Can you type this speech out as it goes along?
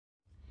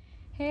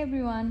Hey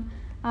everyone,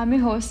 I'm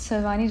your host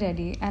Sarvani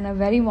Reddy, and a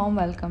very warm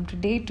welcome to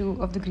day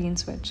 2 of the Green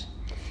Switch.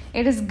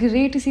 It is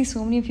great to see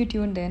so many of you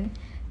tuned in.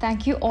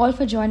 Thank you all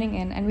for joining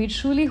in, and we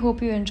truly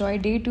hope you enjoy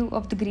day 2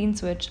 of the Green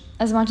Switch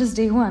as much as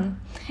day 1,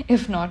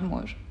 if not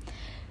more.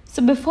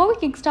 So, before we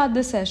kickstart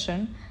this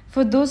session,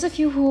 for those of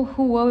you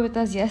who were with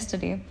us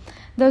yesterday,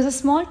 there was a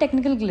small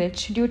technical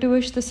glitch due to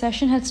which the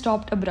session had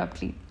stopped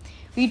abruptly.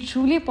 We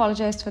truly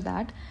apologize for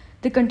that.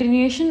 The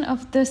continuation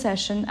of the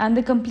session and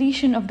the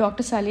completion of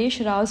Dr.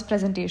 Sailesh Rao's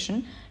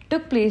presentation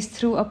took place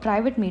through a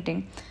private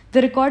meeting,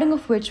 the recording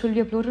of which will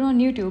be uploaded on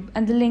YouTube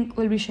and the link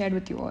will be shared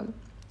with you all.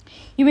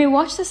 You may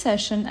watch the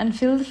session and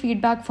fill the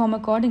feedback form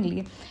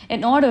accordingly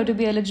in order to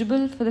be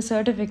eligible for the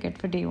certificate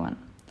for day 1.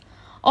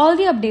 All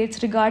the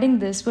updates regarding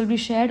this will be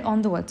shared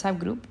on the WhatsApp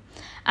group.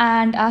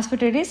 And as for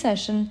today's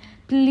session,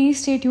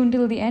 please stay tuned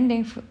till the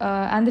ending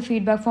and the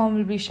feedback form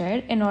will be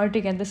shared in order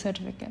to get the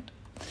certificate.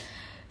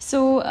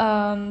 So,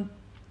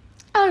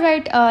 all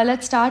right,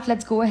 let's start.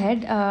 Let's go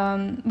ahead.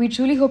 We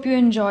truly hope you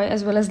enjoy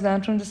as well as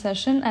learn from the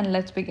session, and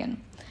let's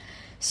begin.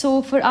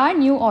 So, for our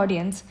new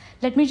audience,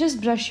 let me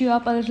just brush you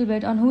up a little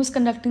bit on who's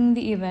conducting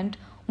the event,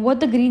 what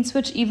the Green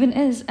Switch even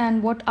is,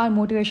 and what our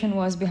motivation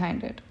was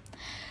behind it.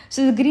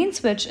 So, the Green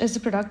Switch is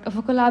the product of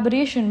a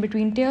collaboration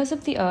between Tears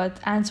of the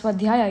Earth and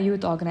Swadhyaya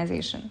Youth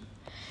Organization.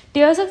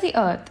 Tears of the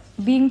Earth,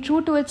 being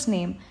true to its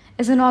name,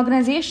 is an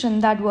organization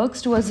that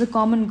works towards a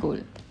common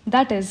goal,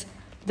 that is,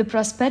 the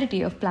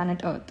prosperity of planet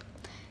Earth.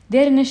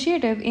 Their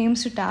initiative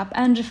aims to tap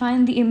and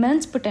refine the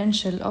immense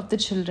potential of the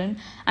children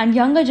and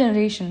younger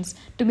generations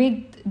to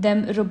make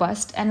them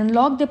robust and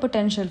unlock their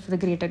potential for the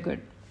greater good.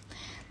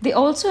 They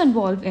also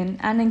involve in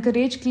and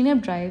encourage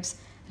cleanup drives,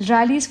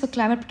 rallies for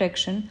climate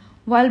protection,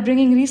 while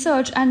bringing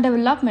research and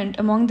development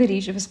among the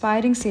reach of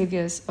aspiring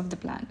saviors of the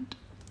planet.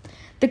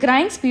 The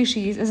Crying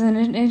Species is an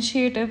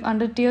initiative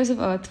under Tears of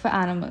Earth for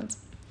animals.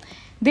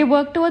 They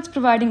work towards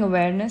providing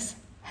awareness,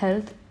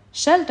 health,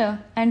 shelter,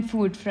 and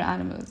food for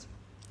animals.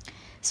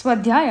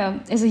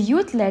 Swadhyaya is a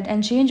youth-led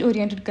and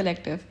change-oriented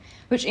collective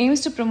which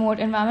aims to promote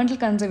environmental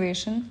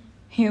conservation,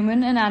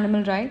 human and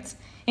animal rights,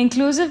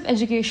 inclusive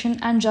education,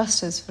 and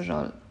justice for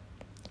all.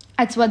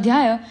 At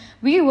Swadhyaya,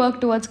 we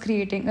work towards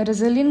creating a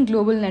resilient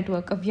global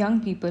network of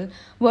young people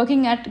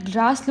working at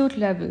grassroots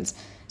levels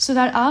so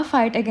that our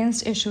fight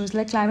against issues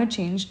like climate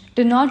change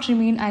do not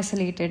remain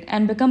isolated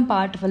and become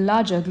part of a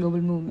larger global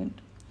movement.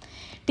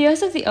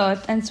 Tears of the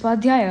Earth and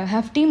Swadhyaya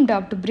have teamed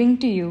up to bring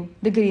to you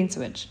the Green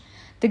Switch.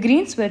 The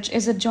Green Switch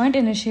is a joint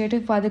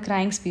initiative by the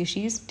Crying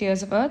Species,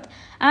 Tears of Earth,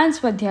 and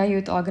Swadhyaya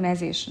Youth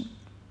Organization,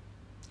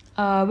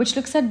 which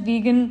looks at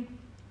vegan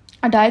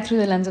diet through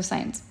the lens of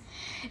science.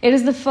 It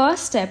is the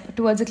first step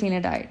towards a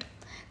cleaner diet.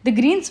 The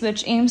Green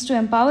Switch aims to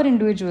empower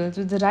individuals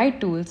with the right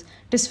tools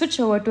to switch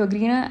over to a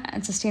greener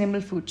and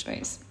sustainable food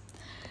choice.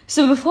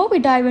 So before we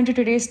dive into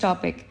today's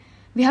topic,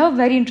 we have a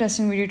very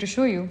interesting video to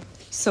show you.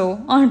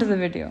 So on to the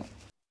video.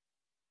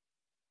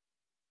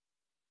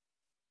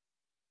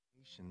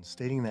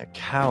 Stating that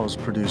cows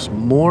produce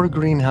more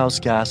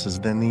greenhouse gases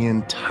than the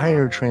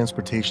entire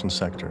transportation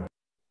sector.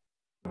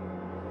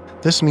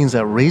 This means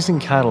that raising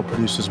cattle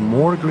produces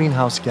more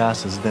greenhouse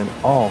gases than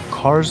all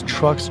cars,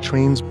 trucks,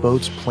 trains,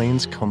 boats,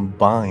 planes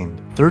combined,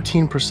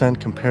 13%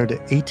 compared to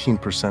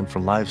 18%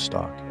 for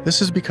livestock.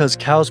 This is because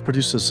cows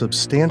produce a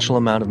substantial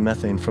amount of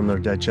methane from their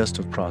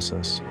digestive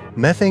process.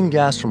 Methane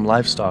gas from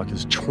livestock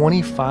is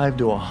 25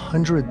 to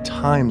 100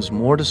 times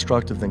more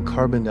destructive than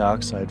carbon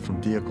dioxide from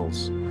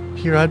vehicles.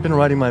 Here, I'd been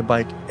riding my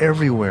bike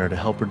everywhere to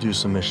help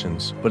reduce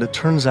emissions, but it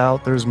turns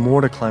out there's more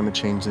to climate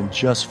change than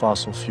just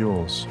fossil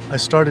fuels. I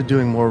started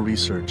doing more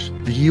research.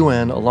 The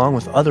UN, along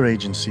with other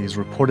agencies,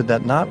 reported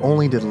that not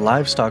only did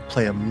livestock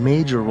play a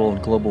major role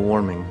in global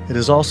warming, it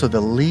is also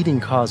the leading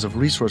cause of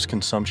resource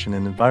consumption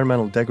and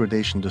environmental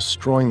degradation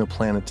destroying the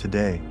planet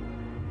today.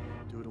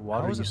 Due to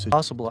water usage,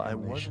 possible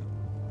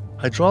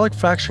Hydraulic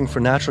fracturing for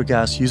natural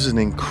gas uses an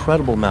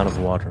incredible amount of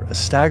water. A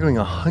staggering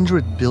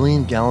 100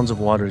 billion gallons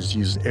of water is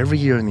used every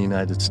year in the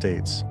United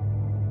States.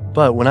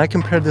 But when I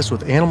compared this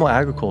with animal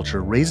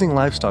agriculture, raising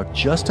livestock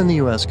just in the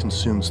US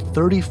consumes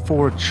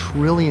 34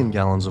 trillion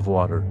gallons of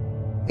water.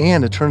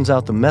 And it turns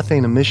out the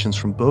methane emissions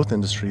from both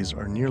industries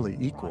are nearly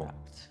equal.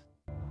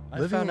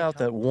 I found out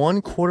that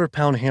 1/4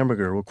 pound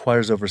hamburger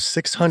requires over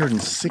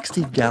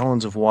 660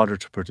 gallons of water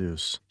to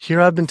produce. Here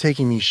I've been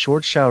taking these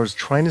short showers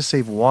trying to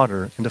save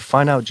water, and to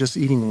find out just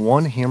eating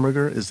one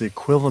hamburger is the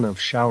equivalent of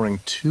showering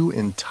 2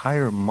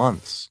 entire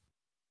months.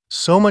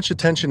 So much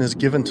attention is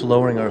given to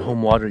lowering our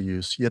home water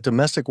use, yet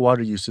domestic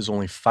water use is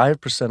only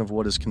 5% of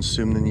what is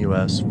consumed in the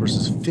US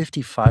versus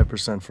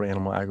 55% for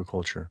animal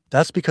agriculture.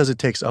 That's because it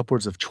takes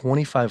upwards of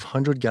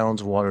 2,500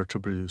 gallons of water to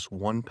produce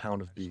 1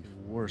 pound of beef.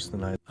 Worse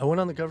than I went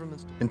on the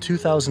government's... In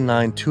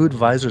 2009, 2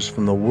 advisors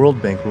from the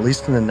World Bank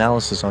released an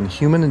analysis on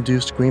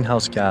human-induced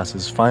greenhouse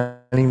gases,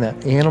 finding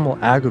that animal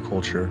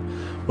agriculture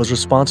was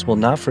responsible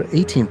not for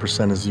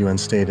 18% as the UN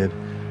stated,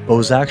 but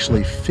was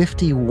actually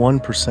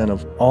 51%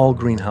 of all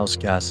greenhouse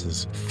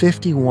gases.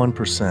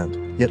 51%.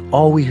 Yet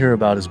all we hear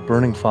about is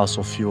burning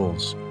fossil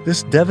fuels.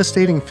 This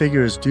devastating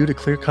figure is due to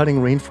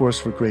clear-cutting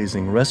rainforests for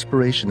grazing,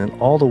 respiration, and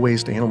all the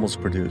waste animals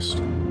produce.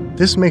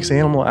 This makes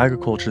animal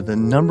agriculture the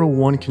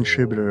 #1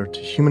 contributor to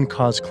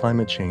human-caused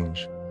climate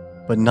change.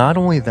 But not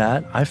only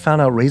that, I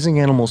found out raising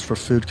animals for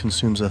food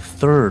consumes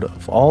 1/3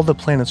 of all the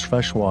planet's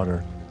fresh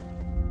water,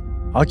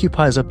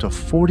 occupies up to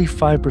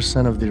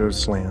 45% of the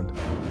Earth's land,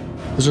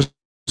 is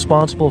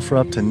responsible for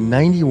up to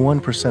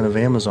 91% of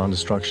Amazon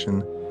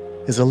destruction,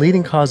 is a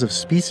leading cause of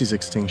species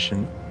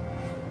extinction,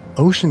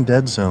 ocean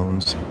dead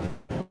zones,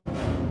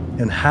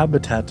 and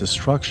habitat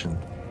destruction.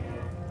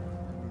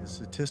 The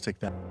statistic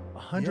that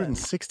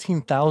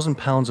 116,000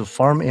 pounds of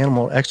farm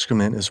animal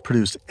excrement is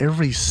produced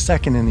every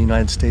second in the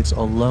United States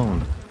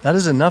alone. That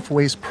is enough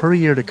waste per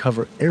year to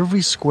cover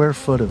every square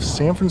foot of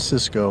San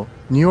Francisco,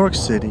 New York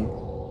City,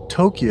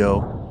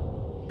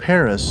 Tokyo,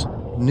 Paris,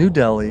 New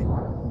Delhi,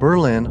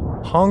 Berlin,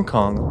 Hong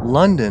Kong,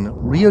 London,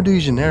 Rio de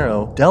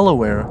Janeiro,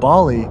 Delaware,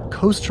 Bali,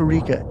 Costa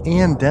Rica,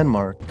 and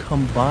Denmark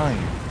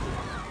combined.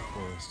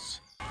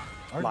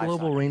 Our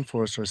global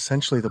rainforests are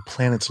essentially the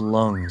planet's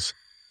lungs.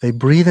 They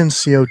breathe in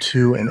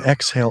CO2 and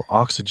exhale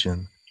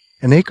oxygen.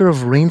 An acre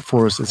of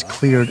rainforest is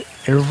cleared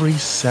every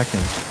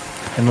second,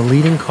 and the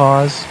leading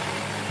cause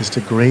is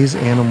to graze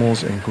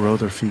animals and grow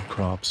their feed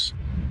crops.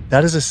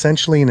 That is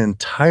essentially an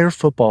entire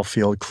football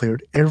field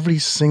cleared every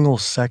single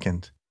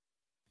second.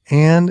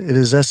 And it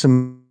is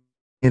estimated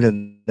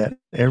that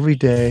every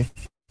day,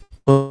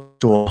 close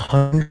to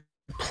 100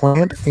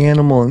 plant,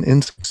 animal, and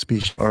insect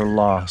species are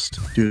lost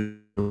due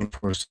to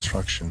rainforest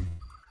destruction.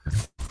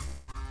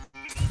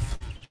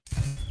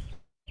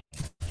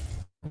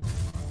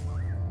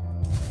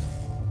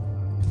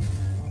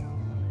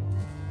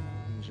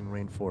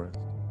 Rainforest.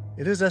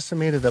 It is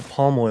estimated that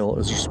palm oil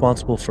is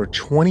responsible for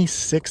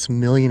 26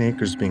 million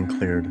acres being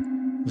cleared,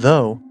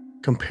 though,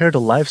 compared to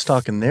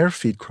livestock and their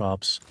feed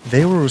crops,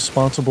 they were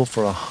responsible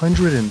for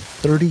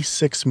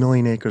 136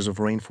 million acres of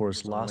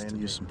rainforest lost to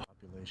use and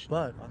population.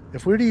 But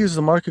if we were to use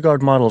the market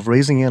guard model of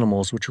raising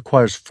animals, which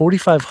requires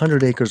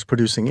 4,500 acres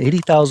producing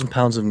 80,000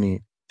 pounds of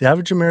meat, the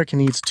average American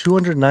eats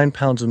 209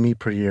 pounds of meat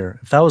per year.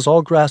 If that was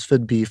all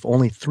grass-fed beef,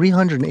 only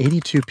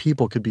 382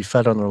 people could be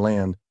fed on their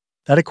land.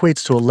 That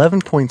equates to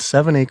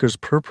 11.7 acres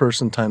per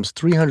person times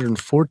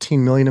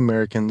 314 million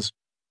Americans,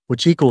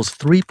 which equals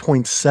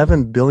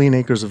 3.7 billion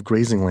acres of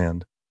grazing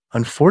land.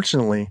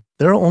 Unfortunately,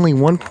 there are only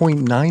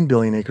 1.9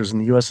 billion acres in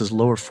the U.S.'s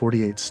lower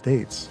 48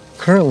 states.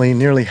 Currently,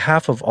 nearly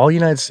half of all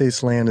United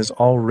States land is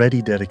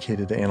already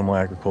dedicated to animal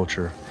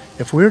agriculture.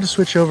 If we were to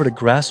switch over to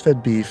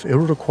grass-fed beef, it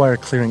would require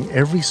clearing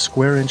every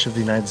square inch of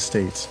the United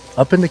States,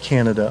 up into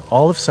Canada,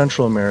 all of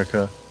Central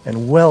America,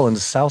 and well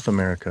into South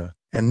America.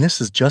 And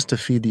this is just to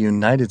feed the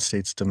United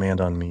States'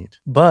 demand on meat.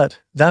 But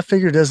that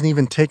figure doesn't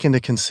even take into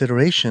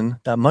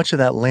consideration that much of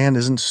that land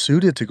isn't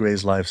suited to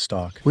graze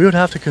livestock. We would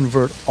have to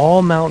convert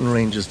all mountain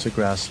ranges to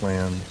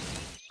grassland,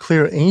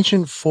 clear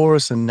ancient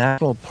forests and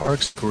national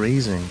parks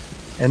grazing,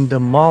 and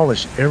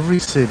demolish every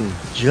city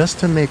just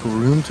to make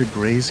room to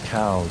graze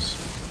cows.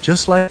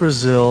 Just like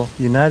Brazil,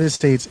 the United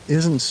States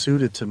isn't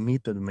suited to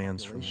meet the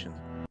demands for nation.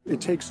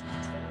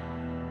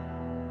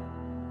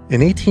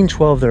 In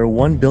 1812, there were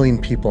 1 billion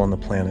people on the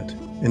planet.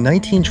 In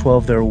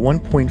 1912, there were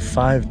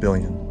 1.5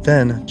 billion.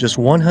 Then, just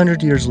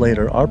 100 years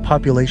later, our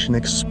population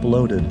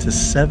exploded to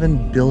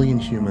 7 billion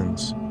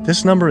humans.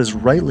 This number is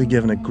rightly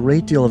given a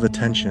great deal of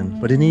attention,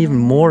 but an even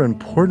more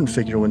important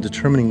figure when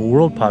determining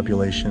world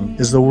population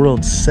is the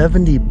world's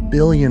 70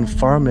 billion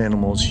farm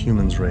animals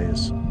humans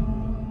raise.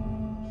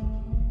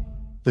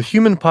 The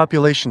human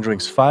population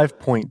drinks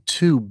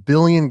 5.2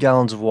 billion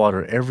gallons of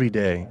water every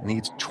day and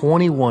eats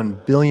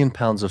 21 billion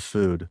pounds of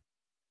food.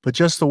 But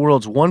just the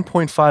world's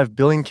 1.5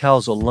 billion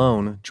cows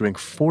alone drink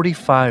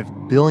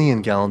 45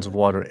 billion gallons of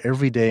water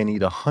every day and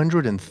eat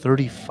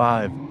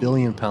 135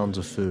 billion pounds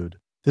of food.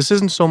 This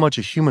isn't so much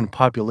a human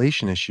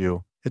population issue,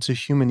 it's a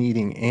human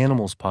eating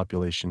animals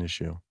population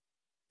issue.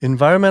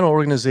 Environmental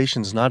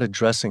organizations not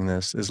addressing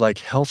this is like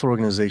health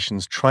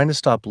organizations trying to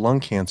stop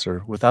lung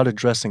cancer without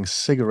addressing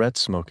cigarette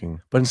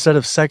smoking. But instead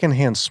of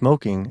secondhand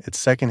smoking, it's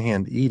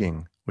secondhand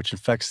eating, which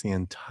affects the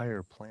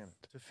entire planet.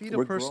 To feed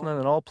a person on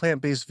an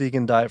all-plant-based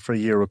vegan diet for a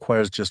year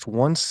requires just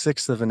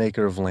 1/6 of an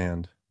acre of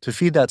land. To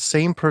feed that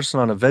same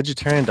person on a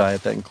vegetarian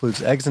diet that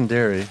includes eggs and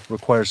dairy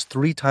requires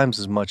 3 times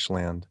as much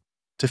land.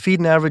 To feed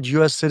an average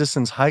U.S.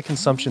 citizen's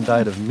high-consumption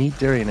diet of meat,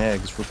 dairy, and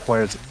eggs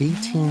requires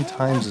 18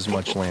 times as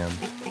much land.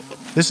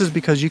 This is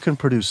because you can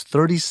produce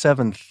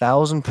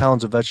 37,000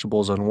 pounds of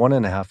vegetables on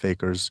 1.5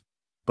 acres,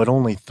 but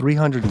only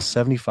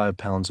 375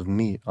 pounds of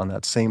meat on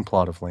that same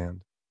plot of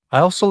land. I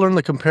also learned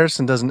the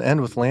comparison doesn't end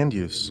with land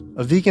use.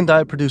 A vegan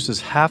diet produces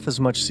half as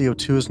much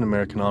CO2 as an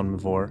American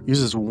omnivore,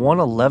 uses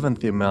 1/11th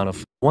the amount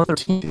of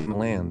 1/13th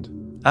land.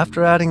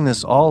 After adding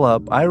this all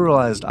up, I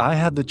realized I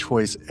had the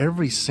choice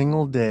every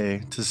single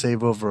day to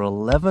save over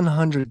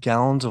 1,100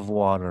 gallons of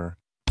water,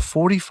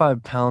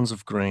 45 pounds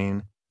of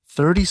grain,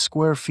 30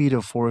 square feet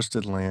of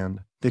forested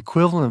land, the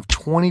equivalent of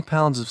 20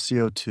 pounds of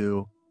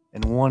CO2,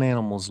 and one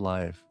animal's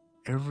life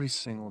every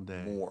single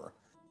day.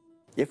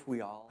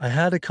 I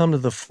had to come to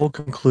the full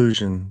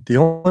conclusion the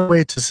only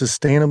way to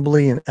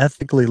sustainably and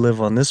ethically live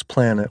on this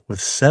planet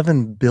with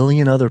 7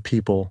 billion other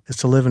people is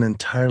to live an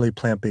entirely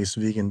plant-based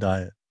vegan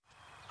diet.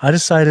 I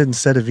decided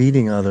instead of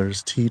eating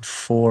others, to eat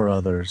for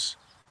others.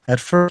 At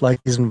first,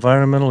 like these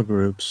environmental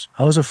groups,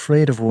 I was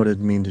afraid of what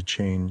it'd mean to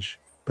change,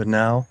 but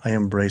now I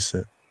embrace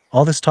it.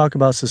 All this talk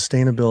about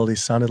sustainability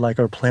sounded like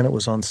our planet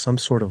was on some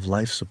sort of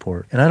life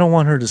support, and I don't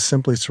want her to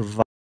simply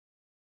survive.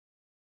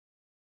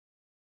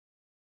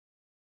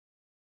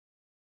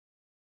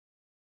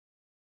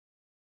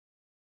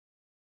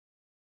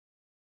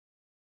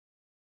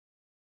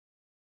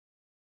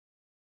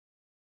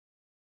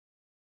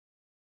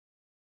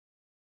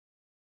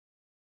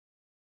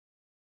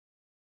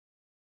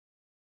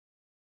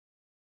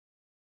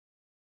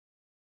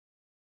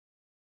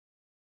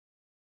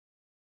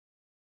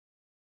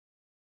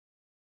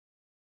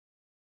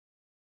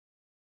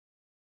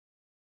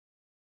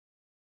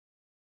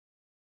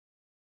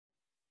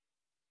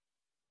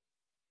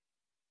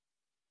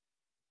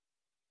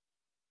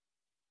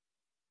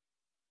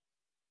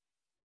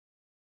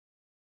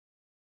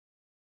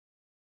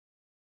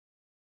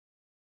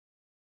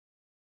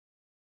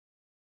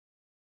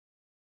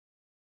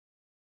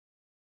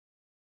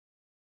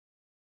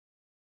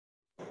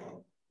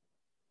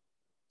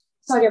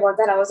 Sorry about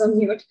that, I was on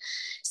mute.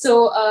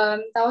 So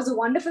that was a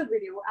wonderful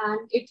video,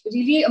 and it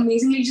really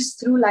amazingly just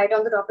threw light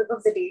on the topic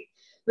of the day,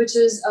 which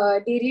is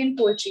dairy and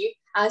poultry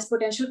as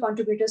potential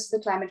contributors to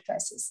the climate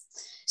crisis.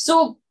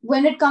 So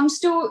when it comes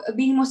to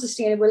being more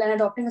sustainable and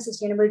adopting a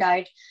sustainable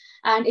diet,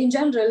 and in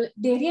general,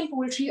 dairy and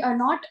poultry are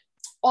not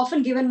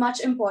often given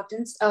much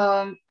importance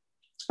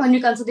when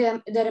you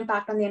consider their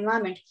impact on the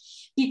environment.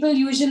 People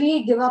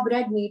usually give up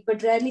red meat,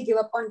 but rarely give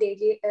up on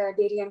dairy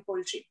and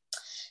poultry.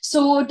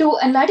 So, to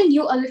enlighten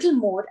you a little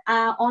more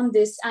on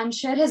this and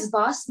share his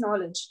vast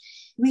knowledge,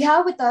 we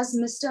have with us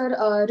Mr.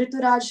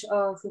 Rituraj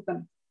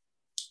Fukan.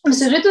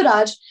 Mr.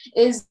 Rituraj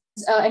is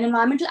an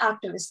environmental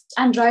activist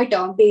and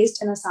writer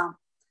based in Assam.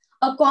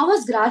 A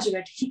commerce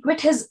graduate, he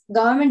quit his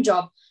government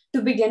job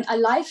to begin a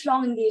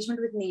lifelong engagement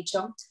with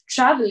nature,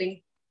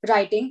 traveling,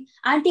 writing,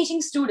 and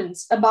teaching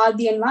students about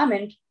the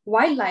environment,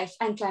 wildlife,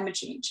 and climate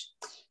change.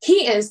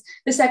 He is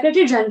the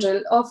Secretary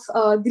General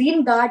of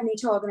Green Guard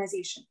Nature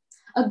Organization,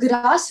 a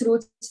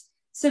grassroots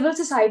civil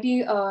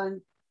society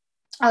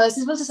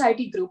civil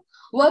society group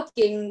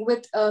working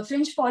with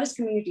fringe forest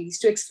communities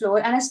to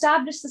explore and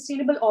establish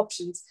sustainable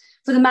options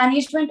for the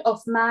management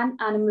of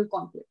man-animal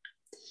conflict.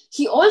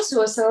 He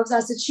also serves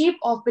as the Chief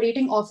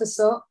Operating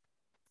Officer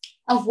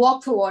of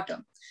Walk for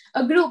Water,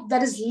 a group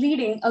that is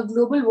leading a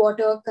global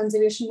water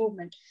conservation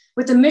movement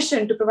with a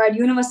mission to provide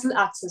universal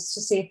access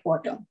to safe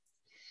water.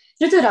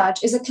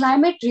 Rituraj is a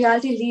climate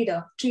reality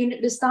leader trained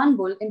at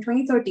Istanbul in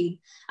 2013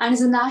 and is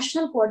a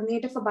national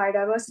coordinator for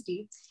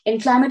biodiversity in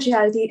Climate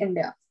Reality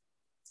India.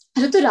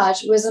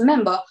 Rituraj was a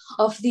member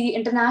of the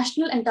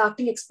International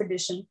Antarctic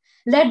Expedition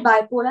led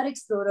by polar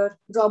explorer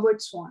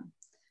Robert Swan,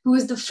 who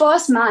is the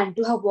first man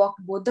to have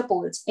walked both the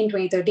poles in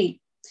 2013,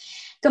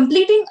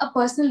 completing a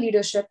personal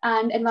leadership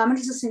and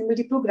environmental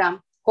sustainability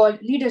program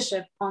called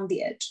Leadership on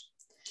the Edge.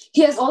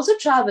 He has also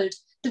traveled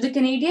to the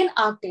Canadian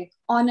Arctic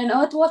on an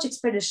Earthwatch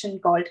expedition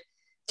called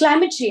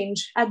Climate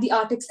Change at the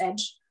Arctic's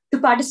Edge to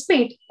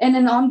participate in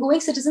an ongoing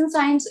citizen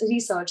science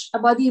research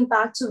about the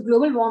impacts of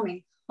global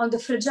warming on the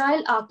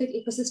fragile Arctic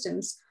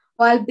ecosystems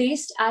while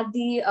based at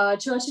the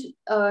Churchill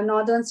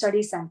Northern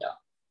Studies Center.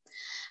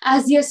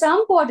 As the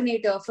Assam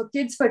coordinator for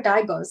Kids for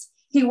Tigers,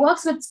 he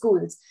works with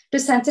schools to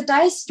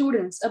sensitize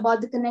students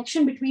about the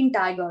connection between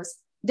tigers,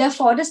 their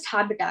forest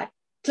habitat,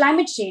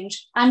 climate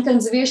change, and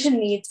conservation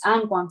needs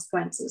and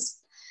consequences.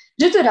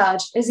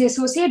 Rituraj is the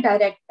associate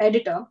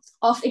editor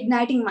of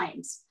Igniting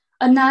Minds,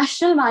 a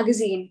national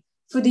magazine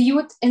for the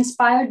youth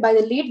inspired by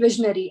the late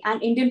visionary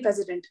and Indian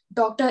president,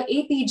 Dr.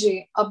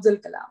 APJ Abdul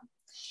Kalam.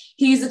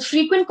 He is a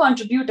frequent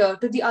contributor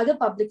to the other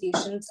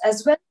publications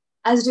as well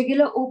as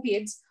regular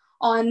op-eds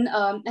on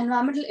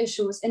environmental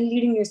issues in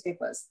leading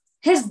newspapers.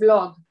 His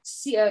blog,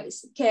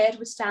 CARE,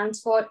 which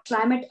stands for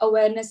Climate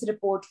Awareness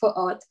Report for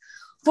Earth,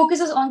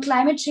 focuses on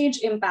climate change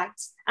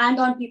impacts and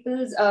on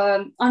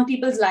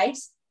people's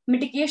lives,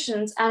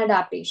 mitigations, and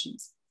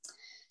adaptations.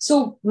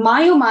 So,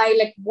 my oh my,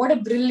 like what a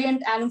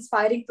brilliant and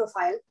inspiring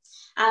profile.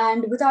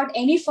 And without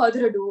any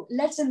further ado,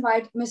 let's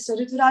invite Mr.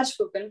 Rituraj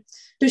Fukan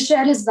to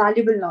share his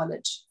valuable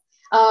knowledge.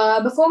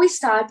 Before we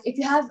start, if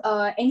you have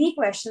any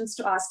questions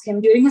to ask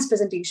him during his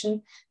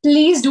presentation,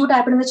 please do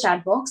type it in the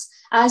chat box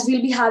as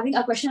we'll be having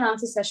a question and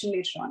answer session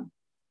later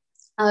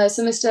on.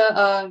 So Mr.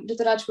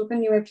 Rituraj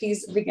Fukan, you may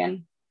please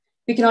begin.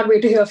 We cannot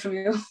wait to hear from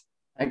you.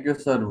 Thank you,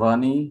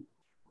 Sarvani.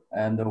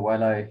 And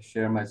while I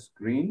share my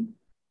screen,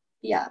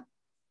 yeah,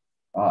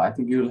 I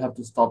think you'll have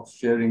to stop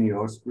sharing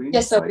your screen.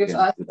 Yes, sir. So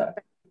I can do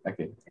that.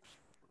 Okay.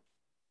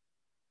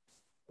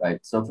 Right.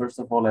 So first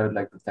of all, I would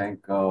like to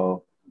thank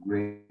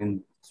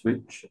Green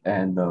Switch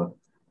and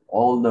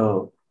all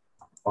the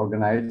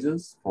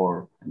organizers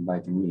for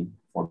inviting me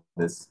for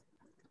this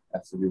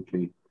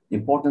absolutely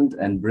important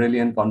and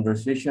brilliant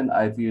conversation.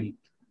 I feel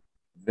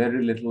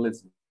very little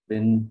has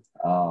been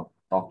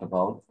talked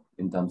about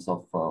in terms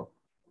of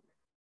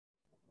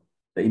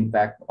the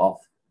impact of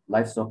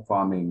livestock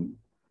farming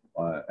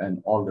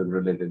and all the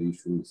related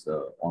issues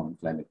on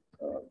climate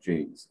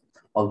change.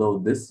 Although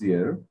this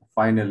year,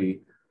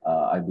 finally,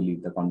 I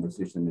believe the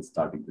conversation is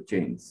starting to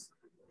change.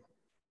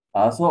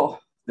 So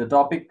the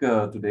topic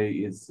today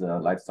is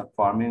livestock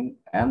farming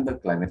and the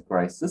climate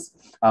crisis.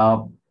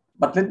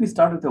 But let me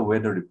start with the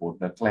weather report,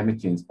 the climate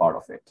change part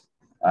of it.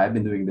 I've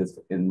been doing this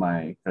in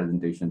my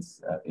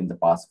presentations in the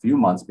past few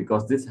months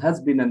because this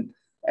has been an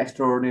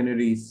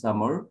extraordinary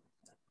summer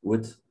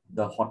with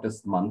the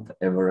hottest month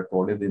ever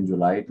recorded in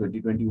July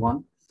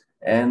 2021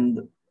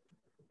 and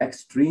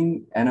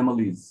extreme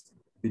anomalies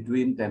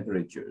between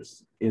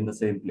temperatures in the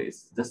same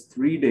place. Just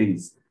 3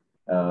 days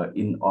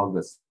in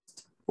August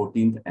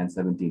 14th and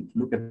 17th.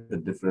 Look at the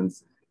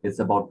difference. It's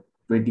about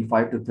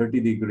 25 to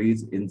 30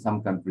 degrees in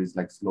some countries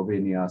like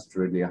Slovenia,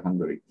 Australia,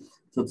 Hungary.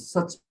 So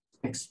such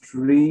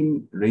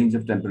extreme range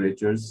of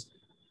temperatures.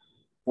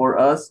 For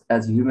us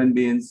as human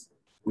beings,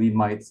 we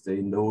might stay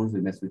indoors, we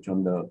may switch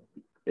on the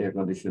air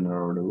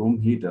conditioner or the room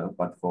heater,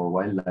 but for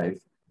wildlife,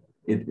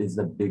 it is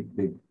a big,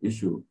 big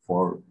issue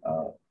for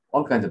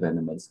all kinds of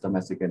animals,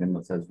 domestic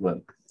animals as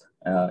well.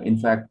 In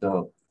fact,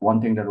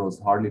 one thing that was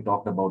hardly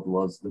talked about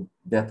was the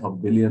death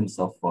of billions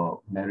of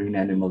marine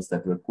animals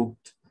that were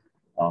cooked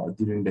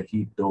during the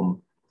heat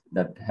dome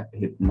that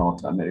hit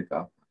North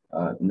America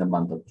in the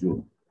month of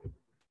June.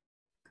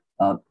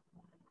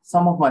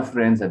 Some of my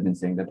friends have been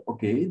saying that,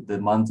 okay, the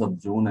months of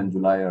June and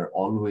July are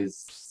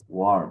always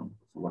warm.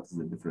 So what's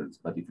the difference?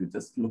 But if you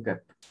just look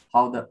at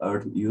how the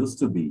Earth used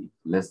to be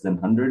less than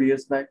 100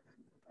 years back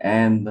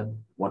and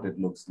what it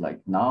looks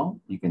like now,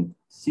 you can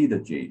see the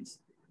change.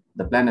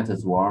 The planet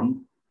has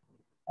warmed.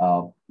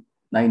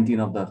 19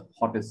 of the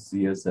hottest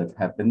years have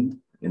happened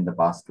in the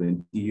past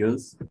 20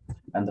 years.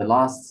 And the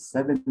last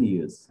 7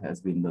 years has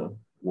been the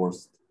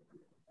worst.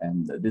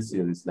 And this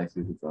year is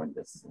likely to join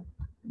this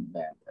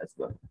band as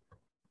well.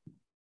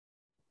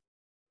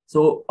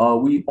 So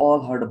we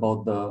all heard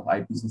about the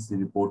IPCC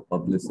report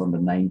published on the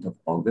 9th of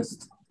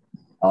August.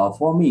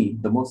 For me,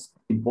 the most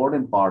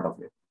important part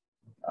of it,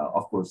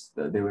 of course,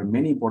 there were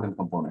many important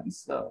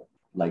components,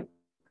 like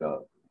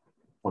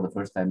for the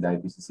first time, the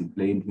IPCC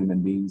blamed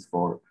human beings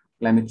for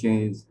climate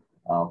change.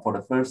 For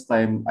the first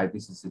time,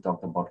 IPCC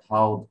talked about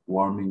how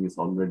warming is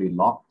already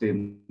locked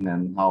in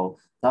and how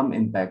some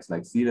impacts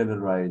like sea level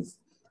rise,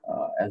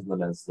 as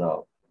well as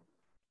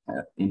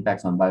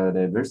impacts on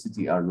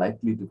biodiversity are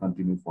likely to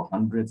continue for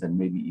hundreds and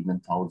maybe even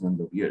thousands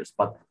of years.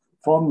 But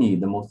for me,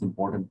 the most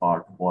important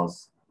part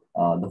was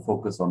the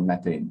focus on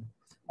methane.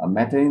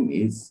 Methane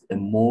is a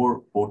more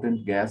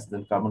potent gas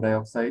than carbon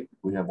dioxide.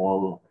 We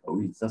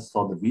just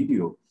saw the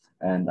video,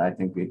 and I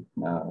think it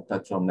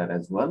touched on that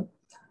as well.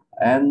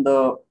 And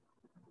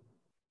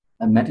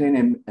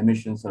methane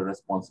emissions are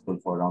responsible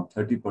for around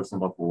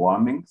 30% of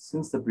warming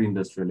since the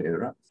pre-industrial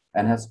era,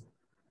 and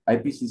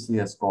IPCC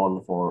has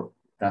called for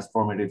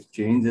transformative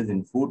changes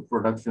in food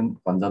production,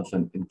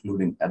 consumption,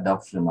 including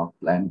adoption of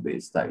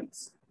plant-based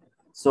diets.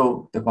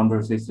 So the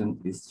conversation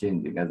is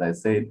changing. As I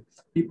said,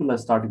 people are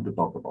starting to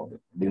talk about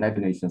it. The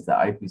United Nations, the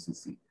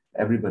IPCC,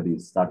 everybody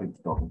is starting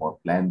to talk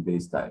about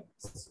plant-based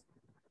diets.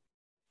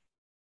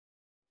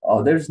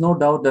 There is no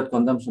doubt that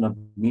consumption of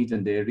meat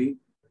and dairy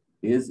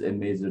is a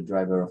major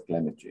driver of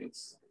climate change.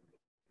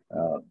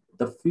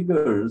 The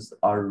figures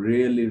are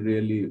really,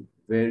 really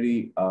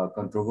very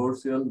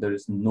controversial. There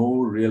is no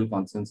real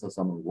consensus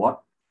on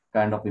what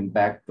kind of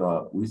impact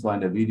we saw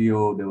in the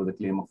video. There was a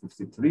claim of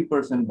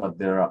 53%, but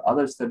there are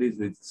other studies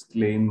which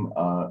claim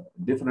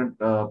different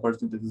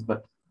percentages,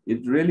 but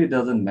it really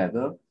doesn't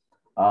matter.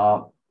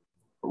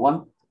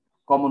 One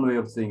common way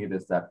of saying it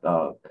is that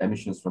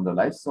emissions from the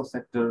livestock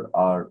sector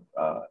are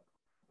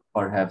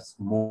perhaps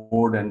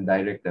more than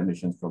direct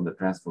emissions from the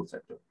transport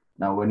sector.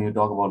 Now, when you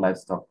talk about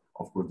livestock,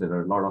 of course, there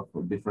are a lot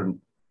of different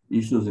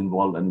issues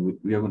involved, and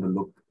we are going to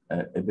look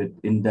a bit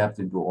in depth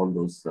into all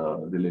those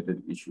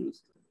related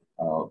issues.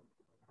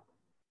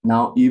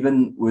 Now,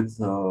 even with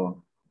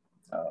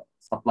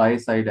supply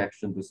side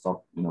action to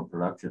stop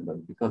production,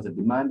 but because the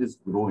demand is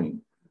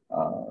growing,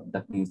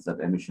 that means that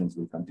emissions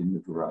will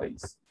continue to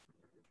rise.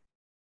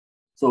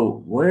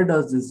 So where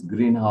does this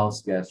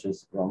greenhouse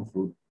gases from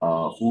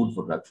food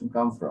production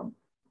come from?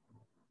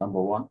 Number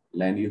one,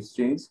 land use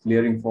change,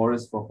 clearing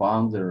forests for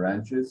farms and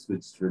ranches,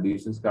 which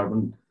reduces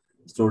carbon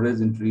storage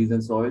in trees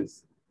and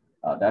soils.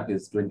 That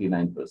is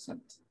 29%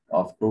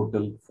 of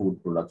total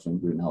food production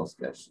greenhouse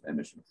gas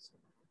emissions.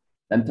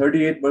 And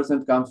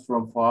 38% comes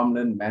from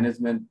farmland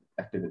management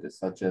activities,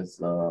 such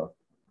as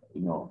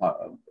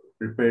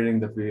preparing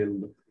the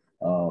field.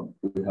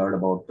 We heard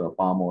about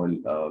palm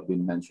oil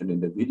being mentioned in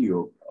the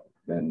video,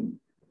 then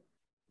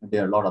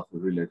there are a lot of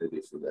related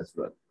issues as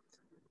well.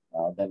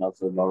 Then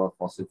also a lot of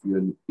fossil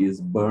fuel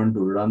is burned to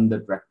run the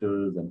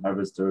tractors and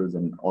harvesters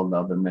and all the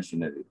other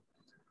machinery.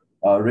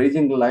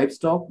 Raising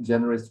livestock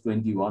generates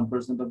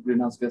 21% of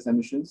greenhouse gas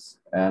emissions,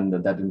 and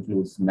that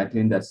includes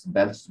methane that's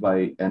belched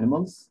by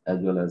animals, as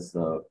well as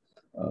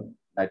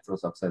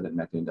nitrous oxide and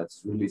methane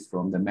that's released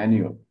from the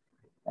manure.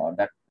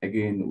 That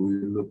again,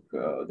 we look,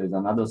 there's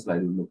another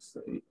slide that looks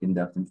in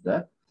depth into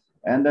that.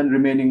 And then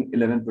remaining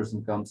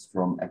 11% comes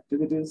from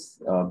activities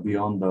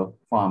beyond the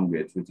farm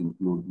gate, which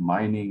include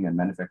mining and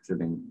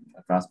manufacturing,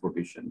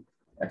 transportation,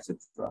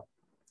 etc.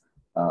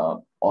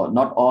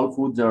 Not all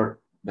foods are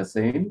the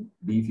same.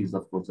 Beef is,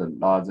 of course, the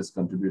largest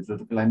contributor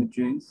to climate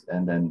change,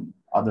 and then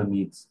other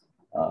meats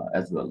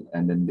as well.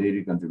 And then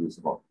dairy contributes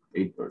about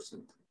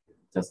 8%,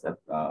 just that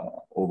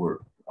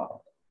over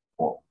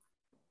 4.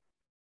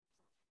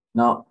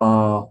 Now,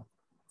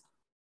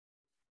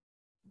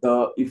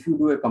 if you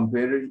do a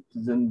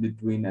comparison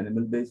between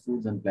animal-based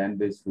foods and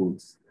plant-based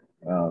foods,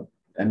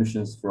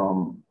 emissions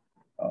from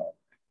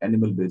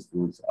animal-based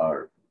foods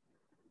are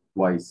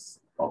twice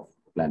of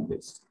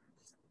plant-based.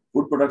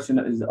 Food production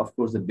is, of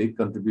course, a big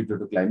contributor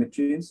to climate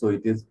change. So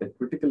it is it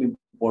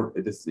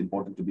is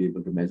important to be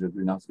able to measure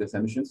greenhouse gas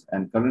emissions.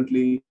 And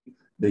currently,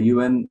 the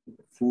UN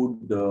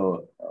Food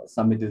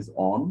Summit is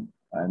on,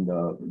 and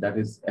that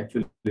is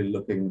actually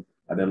looking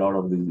at a lot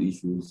of these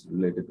issues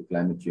related to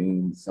climate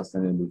change,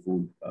 sustainable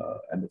food,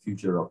 and the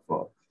future of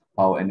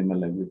how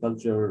animal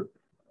agriculture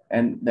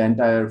and the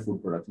entire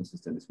food production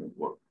system is going to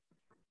work.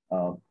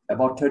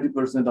 About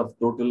 30% of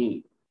total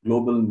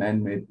global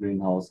man-made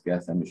greenhouse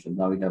gas emissions.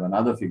 Now we have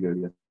another figure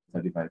here,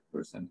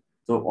 35%.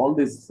 So all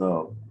this,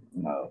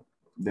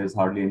 there's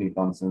hardly any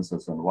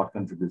consensus on what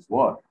contributes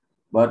what,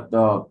 but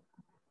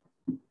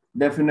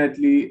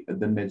definitely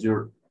the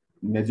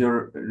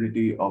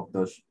majority of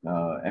the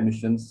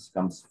emissions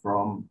comes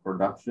from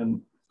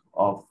production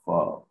of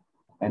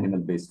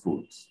animal-based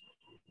foods.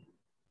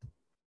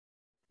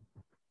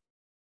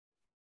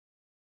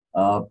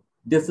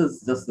 This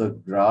is just a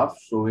graph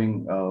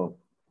showing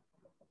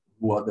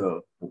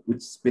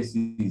which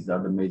species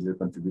are the major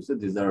contributors.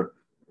 These are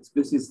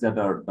species that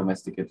are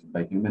domesticated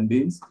by human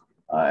beings.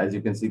 As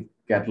you can see,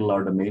 cattle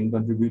are the main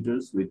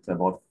contributors with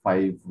about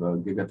 5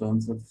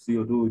 gigatons of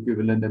CO2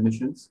 equivalent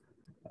emissions,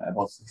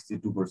 about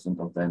 62%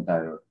 of the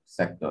entire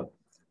sector.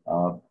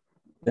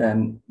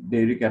 Then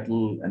dairy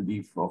cattle and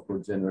beef, of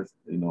course, generate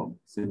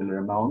similar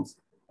amounts.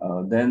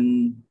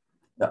 Then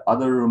the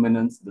other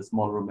ruminants, the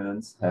small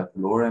ruminants, have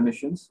lower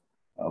emissions,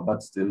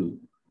 but still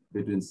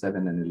between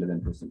 7 and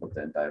 11% of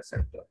the entire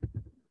sector.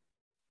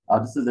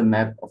 This is a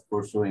map, of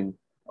course, showing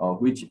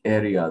which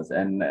areas,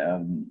 and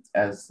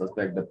as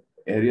suspect, the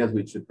areas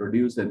which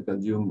produce and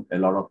consume a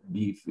lot of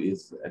beef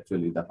is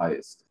actually the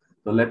highest.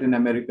 So Latin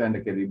America and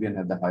the Caribbean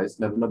have the highest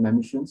level of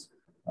emissions.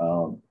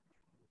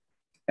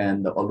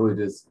 And although it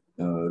is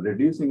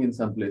reducing in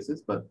some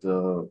places, but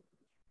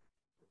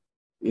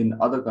in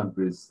other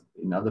countries,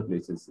 in other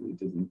places,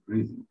 it is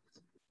increasing.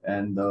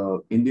 And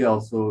India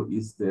also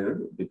is there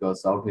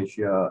because South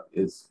Asia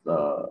is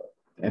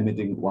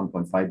emitting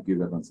 1.5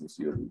 gigatons of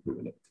CO2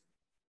 equivalent.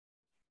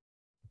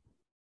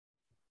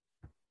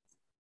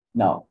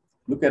 Now,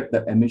 look at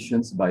the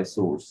emissions by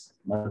source.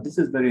 Now, this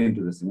is very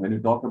interesting. When you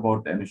talk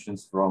about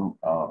emissions from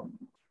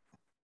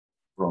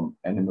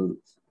animal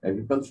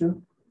agriculture,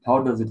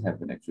 how does it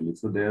happen actually?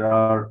 So there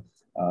are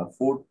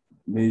 4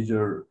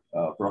 major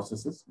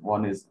processes.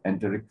 One is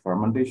enteric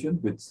fermentation,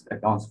 which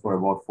accounts for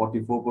about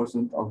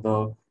 44% of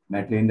the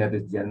methane that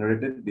is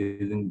generated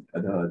during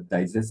the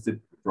digestive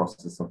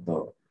process of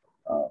the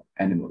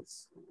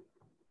animals.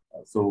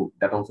 So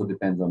that also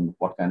depends on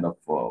what kind of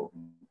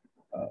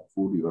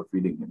food you are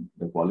feeding him,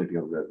 the quality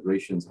of the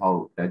rations,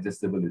 how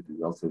digestible it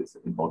is also is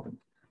important.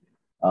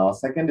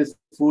 Second is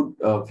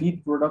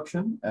feed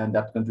production, and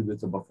that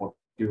contributes about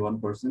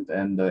 41%,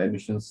 and the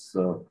emissions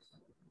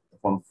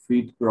from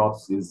feed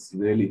crops is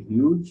really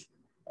huge.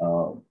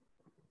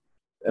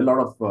 A lot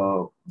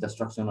of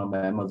destruction of the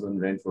Amazon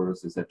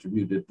rainforest is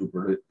attributed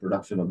to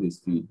production of this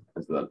feed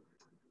as well.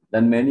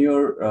 Then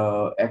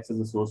manure acts as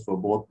a source for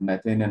both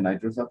methane and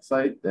nitrous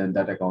oxide, and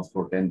that accounts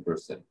for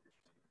 10%.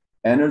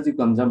 Energy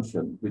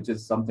consumption, which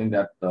is something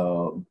that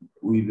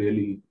we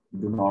really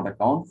do not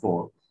account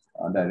for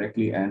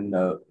directly, and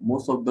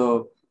most of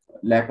the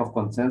lack of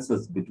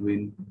consensus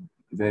between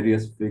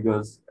various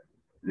figures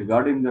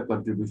regarding the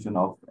contribution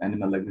of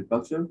animal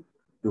agriculture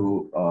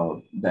to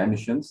the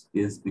emissions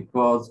is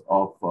because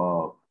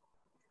of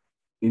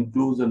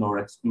inclusion or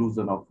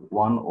exclusion of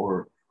one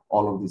or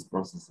all of these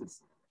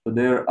processes. So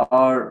there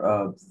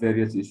are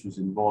various issues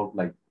involved,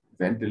 like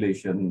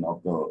ventilation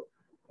of the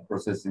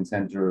processing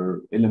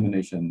center,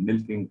 illumination,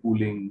 milking,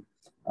 cooling,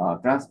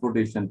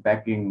 transportation,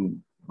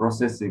 packing,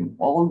 processing.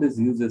 All this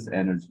uses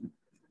energy,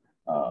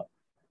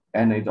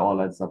 and it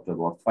all adds up to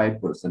about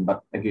 5%.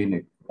 But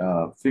again,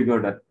 a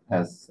figure that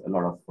has a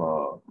lot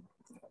of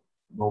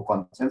no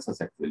consensus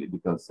actually,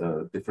 because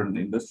different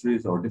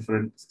industries or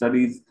different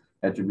studies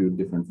attribute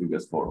different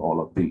figures for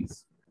all of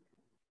these.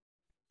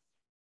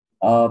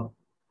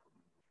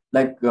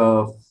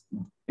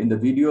 In the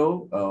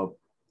video,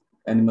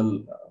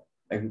 animal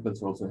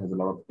agriculture also has a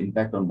lot of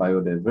impact on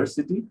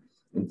biodiversity.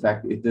 In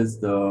fact, it is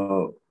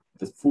the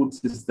food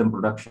system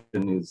production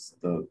is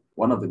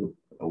one of the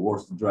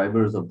worst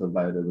drivers of the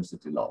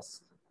biodiversity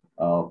loss.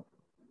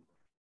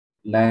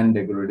 Land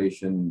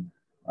degradation,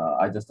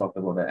 I just talked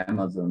about the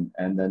Amazon,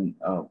 and then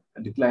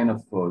a decline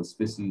of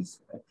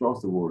species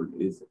across the world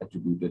is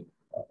attributed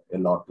a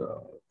lot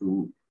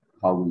to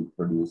how we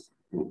produce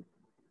food.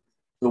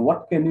 So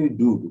what can we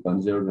do to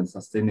conserve and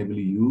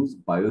sustainably use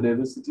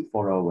biodiversity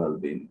for our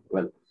well-being?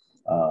 Well,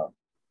 uh,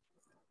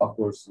 of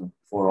course,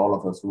 for all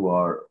of us who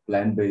are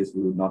plant-based,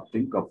 we would not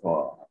think of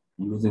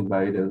using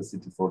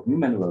biodiversity for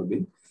human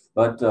well-being.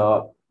 But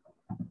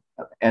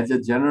as a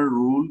general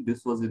rule,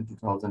 this was in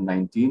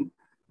 2019,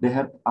 they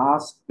had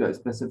asked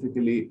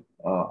specifically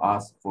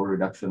asked for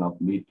reduction of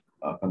meat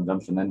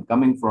consumption. And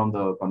coming from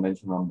the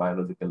Convention on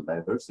Biological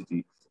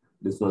Diversity,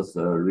 this was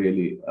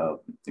really a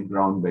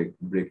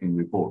groundbreaking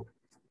report.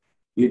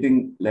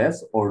 Eating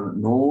less or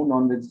no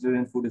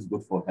non-vegetarian food is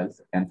good for health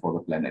and for the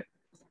planet.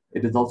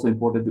 It is also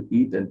important to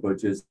eat and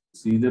purchase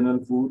seasonal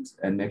foods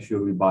and make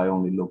sure we buy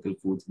only local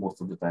foods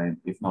most of the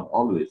time, if not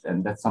always.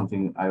 And that's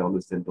something I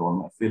always tell to all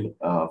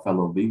my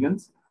fellow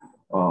vegans.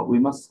 We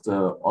must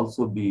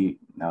also be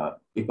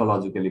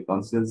ecologically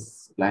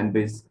conscious,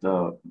 plant-based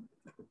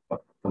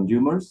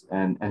consumers,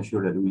 and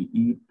ensure that we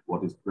eat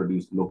what is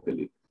produced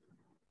locally.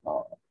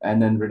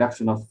 And then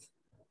reduction of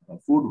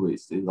food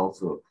waste is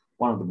also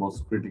one of the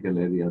most critical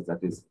areas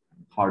that is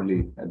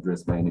hardly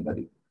addressed by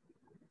anybody.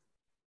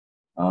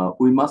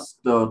 We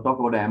must talk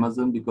about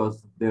Amazon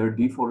because their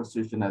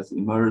deforestation has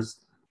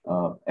emerged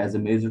as a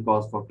major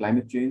cause for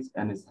climate change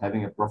and is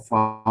having a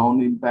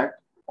profound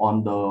impact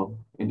on the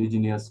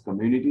indigenous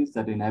communities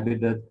that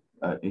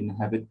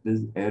inhabit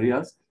these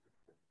areas,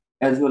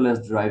 as well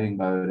as driving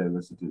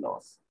biodiversity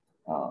loss.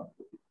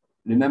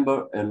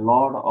 Remember, a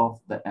lot of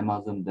the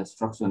Amazon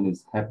destruction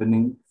is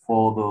happening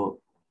for the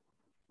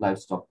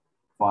livestock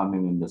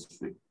farming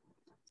industry.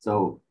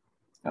 So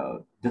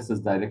this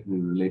is directly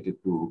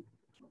related to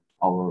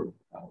our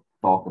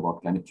talk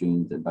about climate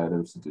change and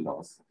biodiversity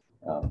loss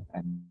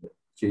and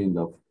change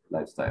of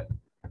lifestyle.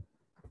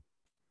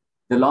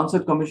 The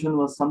Lancet Commission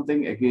was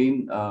something,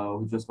 again,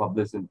 which was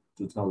published in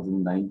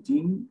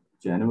 2019,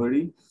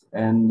 January.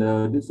 And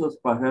this was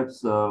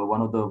perhaps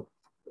one of the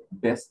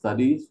best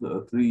studies,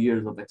 3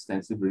 years of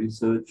extensive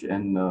research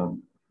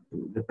and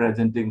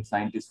representing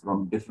scientists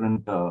from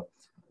different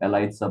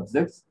allied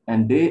subjects.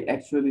 And they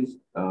actually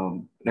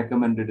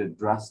recommended a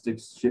drastic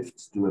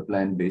shift to a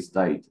plant-based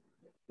diet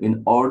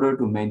in order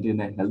to maintain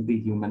a healthy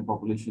human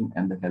population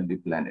and a healthy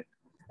planet.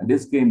 And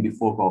this came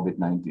before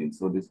COVID-19,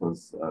 so this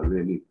was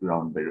really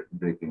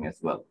groundbreaking as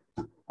well.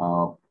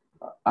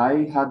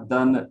 I had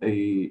done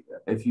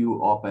a few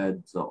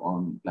op-eds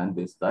on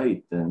plant-based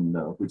diet, and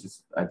which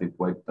is, I think,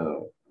 quite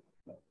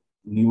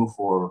new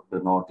for the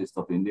northeast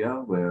of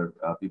India, where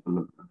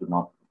people do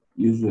not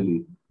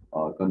usually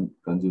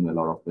consume a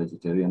lot of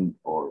vegetarian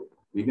or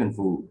vegan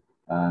food.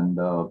 And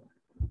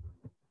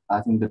I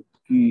think the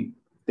key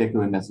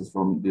takeaway message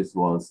from this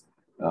was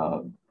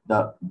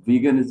the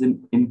veganism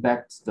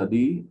impact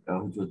study,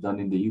 which was done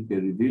in the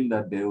UK, revealed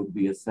that there would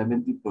be a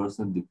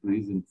 70%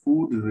 decrease in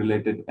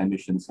food-related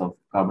emissions of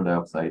carbon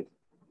dioxide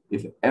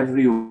if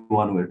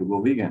everyone were to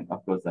go vegan.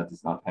 Of course, that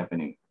is not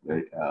happening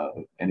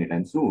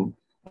anytime soon,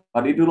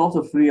 but it will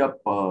also free up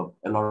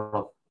a lot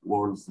of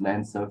world's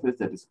land surface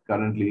that is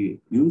currently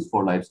used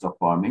for livestock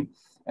farming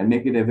and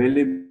make it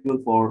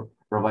available for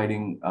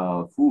providing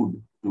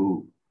food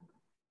to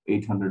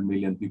 800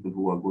 million people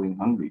who are going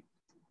hungry.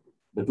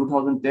 The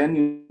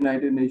 2010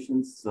 United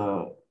Nations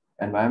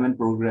Environment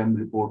Program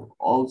report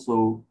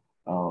also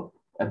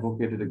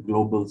advocated a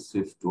global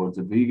shift towards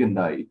a vegan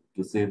diet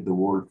to save the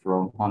world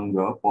from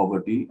hunger,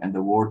 poverty, and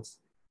the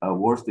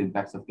worst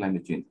impacts of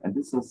climate change. And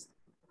this was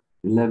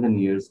 11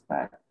 years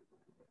back.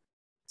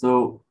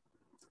 So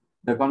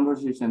the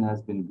conversation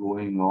has been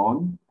going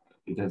on.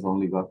 It has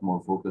only got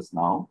more focus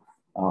now,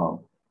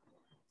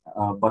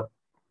 but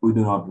we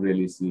do not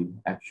really see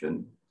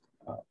action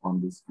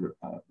on these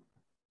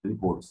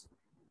reports.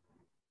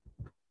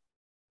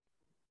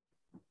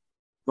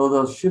 So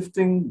the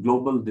shifting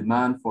global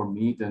demand for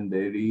meat and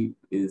dairy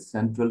is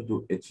central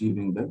to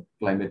achieving the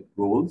climate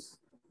goals.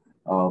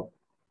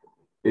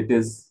 It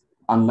is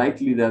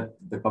unlikely that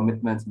the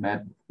commitments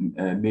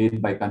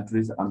made by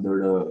countries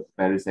under the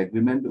Paris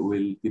Agreement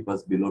will keep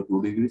us below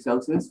 2 degrees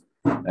Celsius.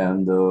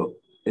 And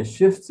a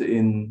shift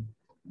in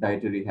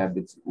dietary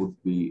habits would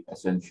be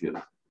essential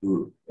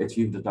to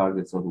achieve the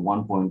targets of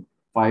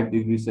 1.5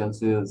 degrees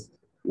Celsius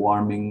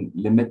warming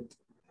limit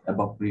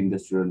above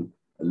pre-industrial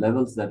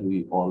levels that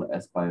we all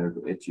aspire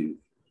to achieve.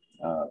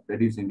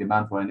 Reducing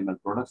demand for animal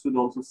products would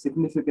also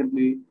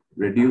significantly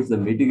reduce the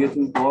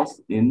mitigation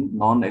costs in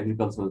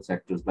non-agricultural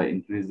sectors by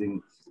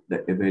increasing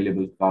the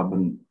available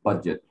carbon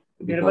budget.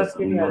 Because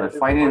we know that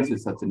finance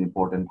is such an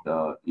important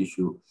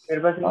issue.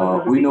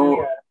 We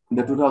know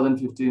the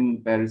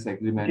 2015 Paris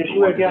Agreement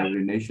wanted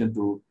every nation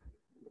to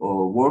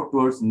work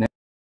towards net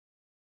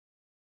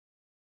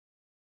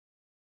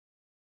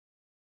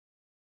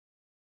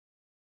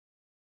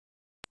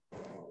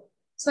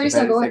Sorry,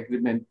 sir, go Paris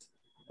Agreement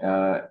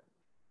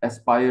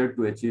aspire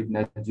to achieve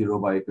net zero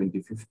by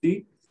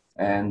 2050.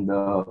 And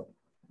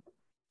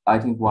I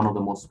think one of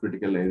the most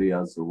critical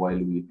areas while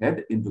we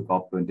head into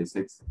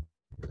COP26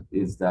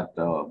 is that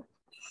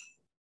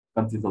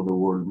countries of the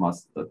world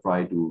must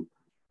try to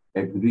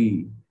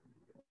agree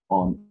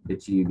on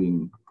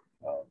achieving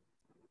uh,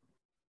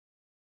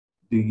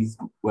 these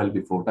well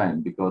before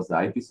time, because the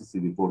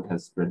IPCC report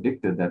has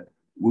predicted that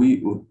we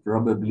would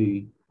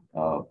probably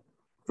uh,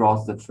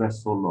 cross the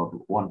threshold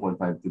of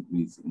 1.5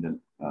 degrees in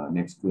the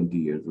next 20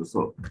 years or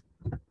so.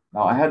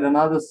 Now, I had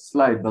another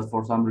slide, but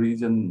for some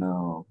reason,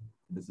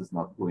 this is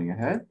not going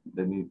ahead.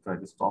 Let me try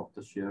to stop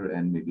the share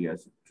and maybe I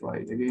should try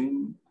it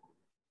again.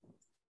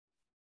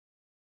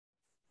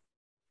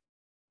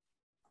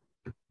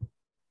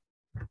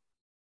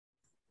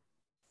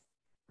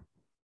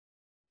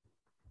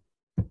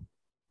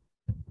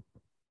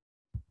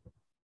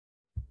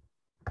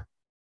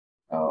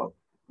 Uh,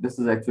 this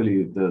is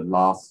actually the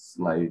last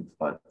slide,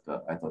 but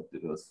I thought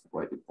it was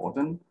quite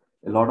important.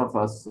 A lot of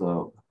us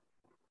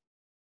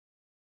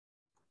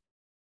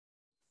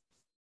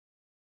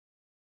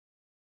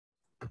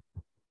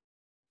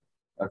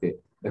okay,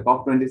 the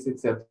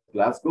COP26 at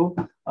Glasgow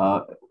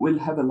will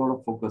have a lot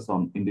of focus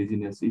on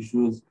indigenous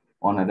issues,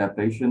 on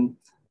adaptation,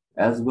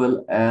 as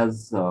well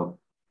as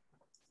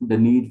the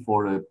need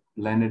for a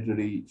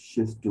planetary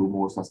shift to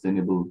more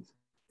sustainable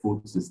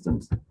food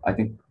systems. I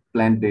think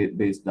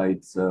plant-based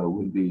diets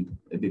will be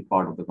a big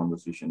part of the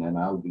conversation, and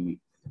I'll be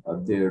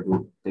there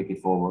to take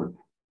it forward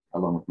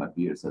along with my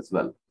peers as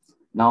well.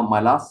 Now, my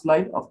last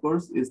slide, of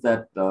course, is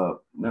that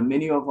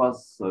many of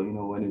us,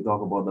 when you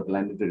talk about the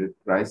planetary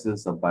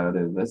crisis of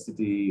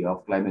biodiversity,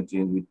 of climate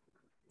change, we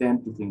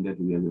tend to think that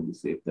we are going to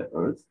save the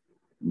Earth.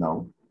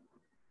 No,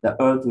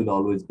 the Earth will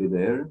always be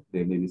there.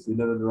 There may be sea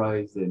level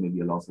rise, there may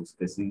be a loss of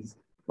species,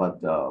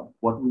 but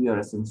what we are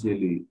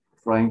essentially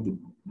trying to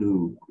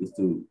do is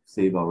to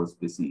save our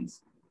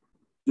species,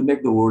 to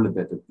make the world a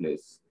better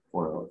place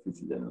for our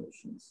future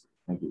generations.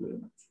 Thank you very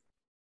much.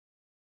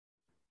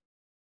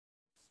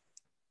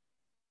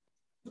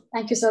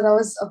 Thank you, sir. That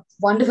was a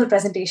wonderful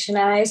presentation.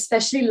 And I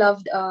especially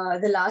loved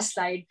the last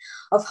slide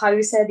of how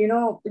you said,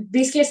 it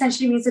basically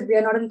essentially means that we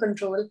are not in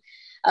control.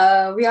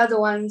 We are the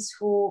ones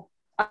who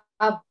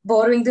are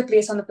borrowing the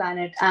place on the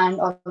planet and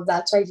all of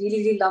that. So I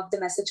really, really love the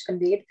message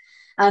conveyed.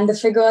 And the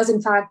figures,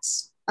 in fact,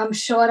 I'm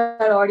sure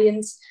our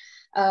audience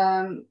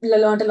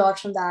learned a lot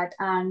from that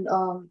and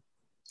all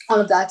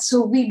of that.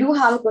 So we do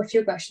have a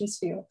few questions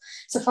for you.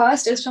 So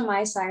first is from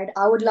my side.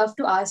 I would love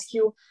to ask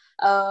you,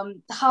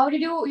 how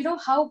did you,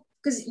 how,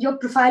 because your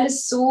profile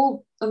is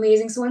so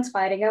amazing, so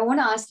inspiring. I want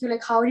to ask you,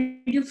 like, how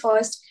did you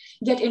first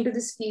get into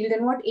this field,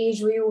 and what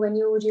age were you when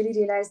you really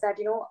realized that,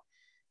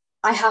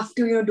 I have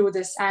to, do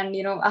this, and,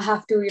 I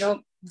have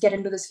to, get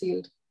into this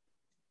field?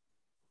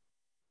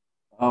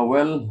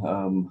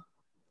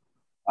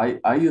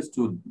 I used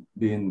to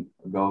be in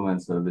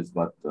government service,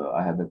 but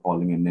I had a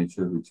calling in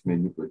nature, which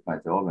made me quit my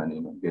job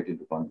and get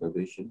into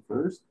conservation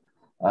first.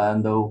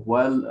 And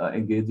while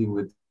engaging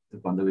with the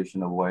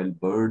conservation of wild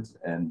birds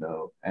and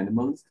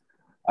animals,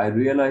 I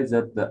realized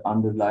that the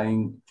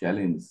underlying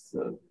challenge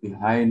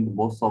behind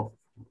most of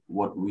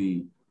what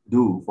we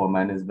do for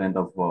management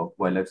of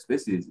wildlife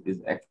species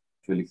is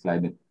actually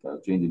climate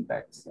change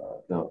impacts.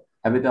 The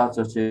habitats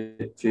are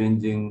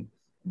changing,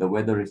 the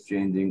weather is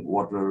changing,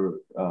 water,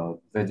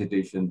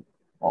 vegetation,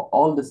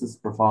 all this is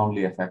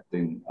profoundly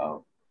affecting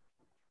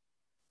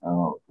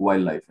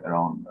wildlife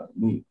around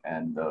me.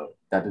 And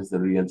that is the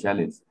real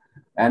challenge.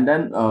 And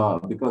then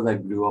because I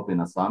grew up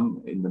in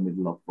Assam in the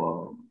middle of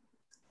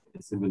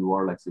a civil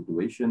war-like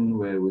situation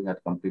where we had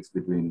conflicts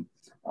between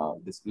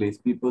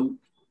displaced people,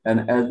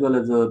 and as well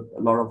as a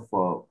lot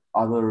of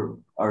other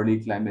early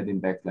climate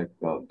impacts like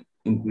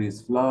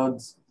increased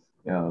floods,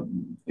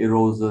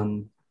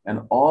 erosion,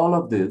 and all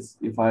of this,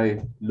 if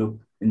I look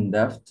in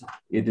depth,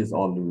 it is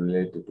all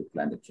related to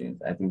climate change.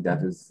 I think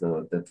that is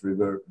the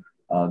trigger.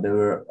 There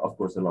were, of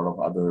course, a lot of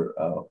other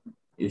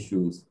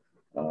issues,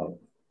 uh,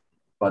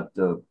 but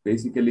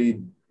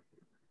basically,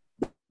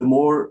 the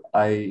more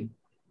I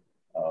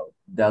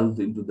delved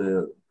into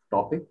the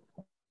topic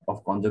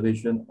of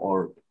conservation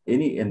or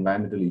any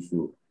environmental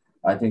issue,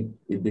 I think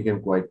it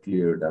became quite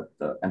clear that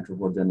the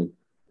anthropogenic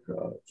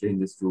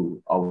changes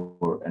to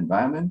our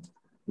environment,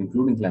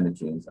 including climate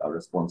change, are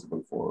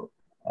responsible for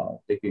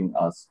taking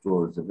us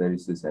towards a very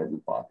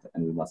suicidal path,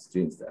 and we must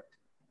change that.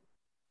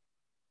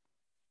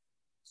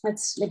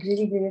 That's like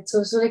really great.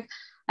 So like,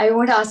 I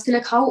want to ask you,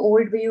 like, how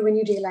old were you when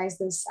you realized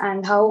this,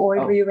 and how old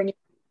were you when you?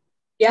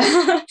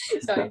 Yeah,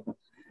 sorry.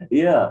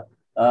 Yeah,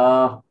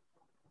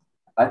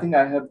 I think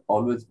I have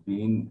always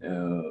been,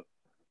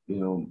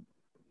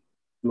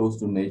 close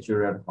to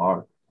nature at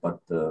heart, but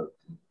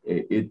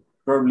it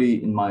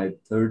probably in my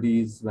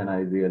 30s when I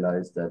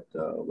realized that,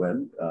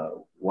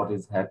 what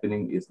is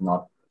happening is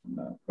not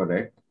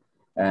correct.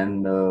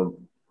 And,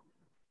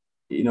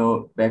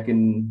 back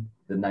in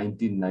the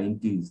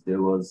 1990s,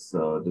 there was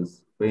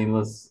this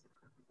famous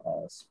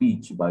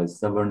speech by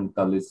Severn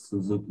Callis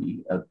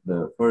Suzuki at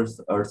the first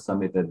Earth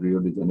Summit at Rio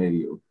de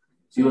Janeiro.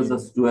 She was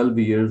just 12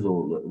 years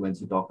old when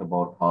she talked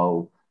about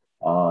how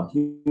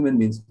human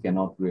beings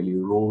cannot really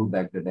roll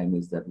back the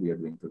damage that we are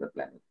doing to the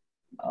planet.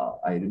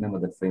 I remember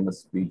that famous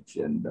speech,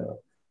 and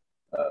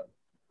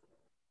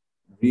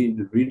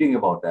reading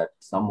about that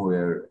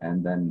somewhere,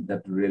 and then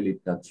that really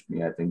touched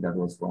me. I think that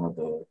was one of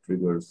the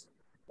triggers.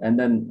 And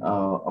then,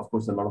 of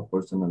course, a lot of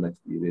personal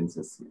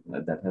experiences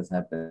that has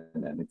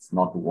happened, and it's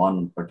not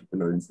one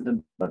particular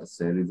incident, but a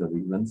series of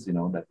events,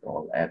 that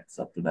all adds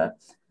up to that.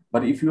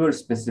 But if you are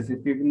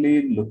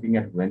specifically looking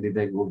at when did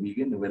I go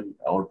vegan, well,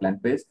 or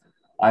plant-based,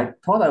 I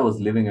thought I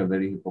was living a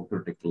very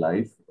hypocritic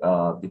life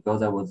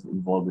because I was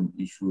involved in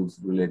issues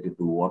related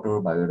to water,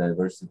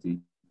 biodiversity,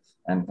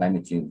 and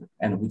climate change,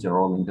 and which are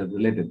all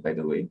interrelated, by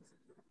the way.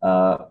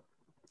 Uh,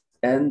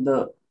 and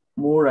the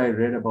more I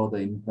read about the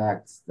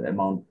impacts, the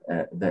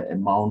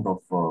amount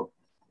of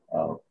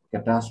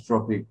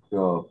catastrophic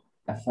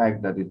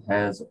effect that it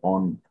has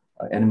on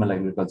animal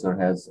agriculture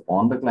has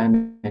on the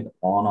climate,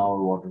 on our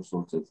water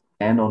sources,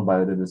 and on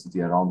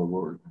biodiversity around the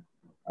world.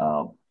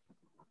 Uh,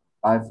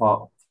 I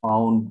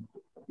found,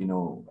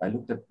 I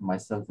looked at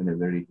myself in a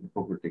very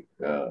hypocritic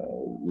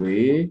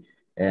way,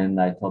 and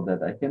I thought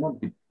that I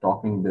cannot be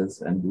talking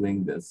this and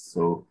doing this.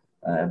 So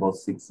about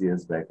 6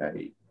 years back,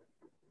 I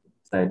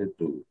decided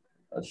to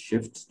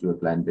shift to a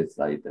plant-based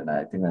diet, and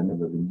I think I've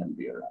never been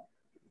healthier.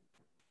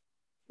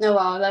 Oh,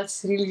 wow,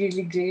 that's really,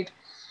 really great.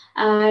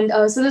 And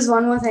so there's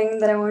one more thing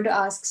that I wanted to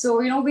ask. So,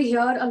 we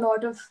hear a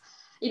lot of,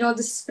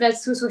 this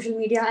spreads through social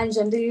media, and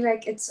generally,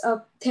 like, it's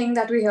a thing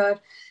that we hear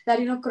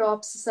that,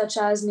 crops such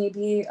as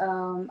maybe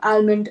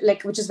almond,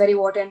 like, which is very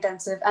water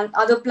intensive, and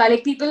other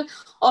like people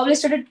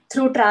always try to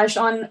throw trash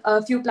on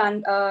a few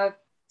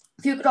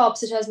crops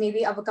such as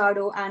maybe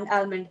avocado and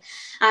almond,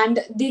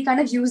 and they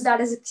kind of use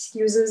that as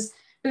excuses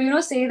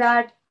to say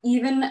that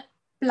even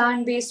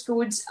plant-based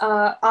foods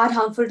are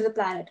harmful to the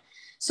planet.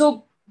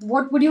 So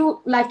what would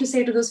you like to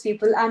say to those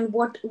people, and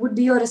what would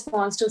be your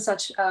response to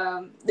such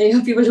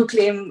the people who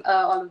claim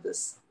all of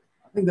this?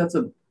 I think that's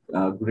a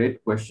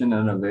great question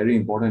and a very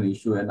important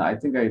issue, and I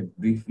think I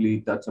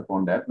briefly touch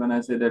upon that when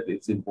I say that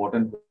it's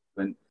important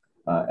when,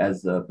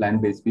 as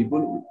plant-based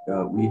people,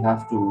 we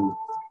have to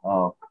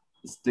uh,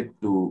 stick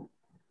to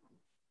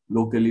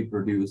locally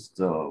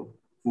produced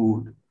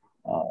food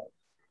uh,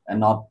 and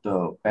not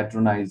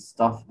patronize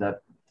stuff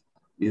that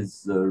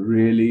is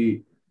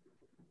really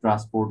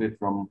transported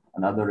from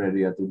another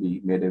area to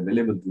be made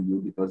available to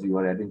you because you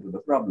are adding to the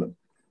problem.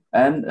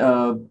 And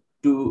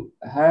to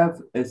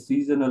have a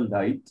seasonal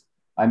diet,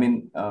 I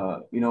mean,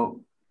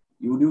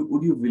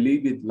 would you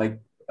believe it? Like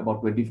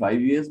about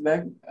 25 years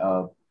back,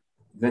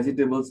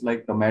 vegetables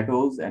like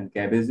tomatoes and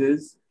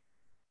cabbages,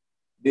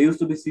 they used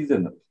to be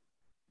seasonal.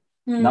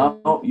 Hmm.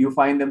 Now you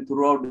find them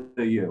throughout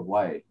the year.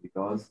 Why?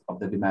 Because of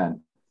the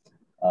demand.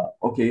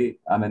 Okay,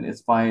 I mean,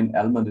 it's fine.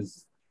 Almond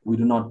is, we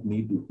do not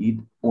need to eat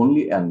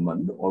only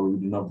almond, or we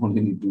do not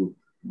only need to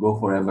go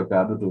for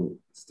avocado to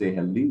stay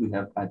healthy. We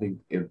have, I think,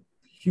 a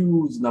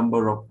huge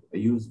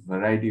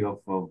variety of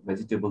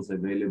vegetables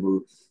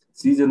available,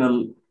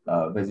 seasonal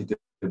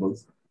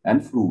vegetables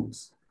and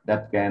fruits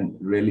that can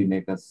really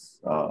make us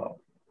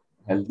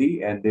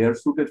healthy, and they are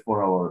suited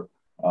for our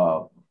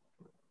uh,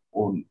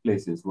 own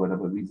places,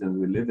 whatever regions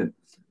we live in.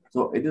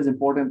 So it is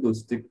important to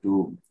stick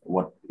to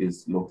what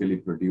is locally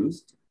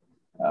produced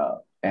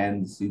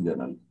and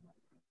seasonal.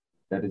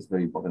 That is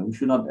very important. We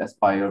should not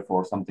aspire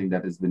for something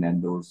that has been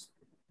endorsed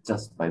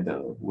just by the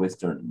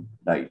Western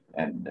diet.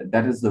 And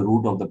that is the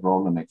root of the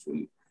problem,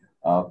 actually.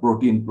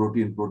 Protein,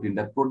 protein, protein.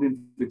 That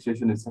protein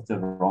fixation is such a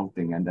wrong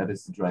thing, and that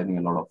is driving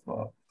a lot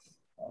of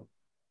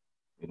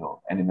uh,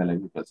 animal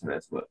agriculture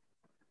as well.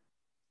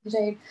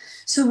 Right.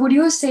 So, would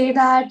you say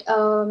that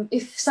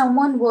if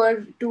someone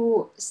were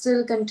to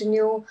still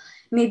continue,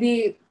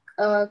 maybe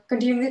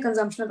continuing the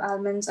consumption of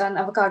almonds and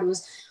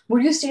avocados,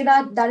 would you say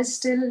that that is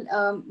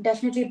still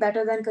definitely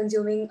better than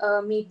consuming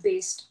a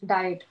meat-based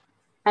diet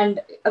and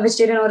a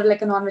vegetarian or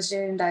like a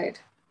non-vegetarian diet?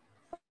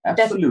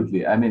 Definitely.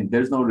 Absolutely. I mean,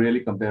 there's no really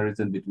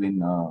comparison between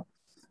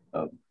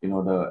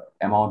the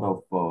amount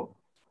of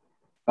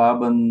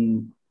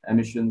carbon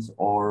emissions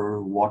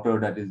or water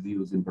that is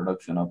used in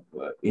production of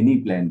any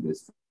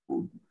plant-based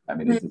food. I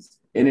mean,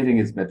 anything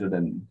is better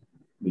than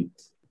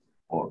meat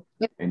or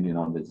any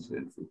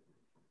non-vegetarian food.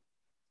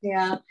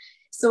 Yeah.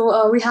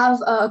 So we have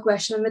a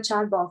question in the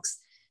chat box.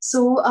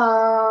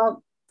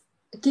 So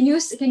can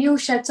you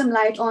shed some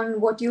light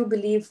on what you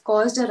believe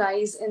caused a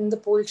rise in the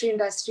poultry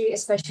industry,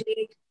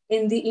 especially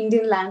in the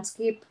Indian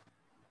landscape?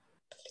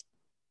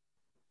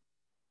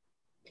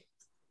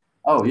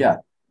 Oh, yeah.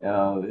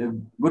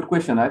 Good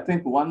question. I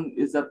think one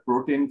is that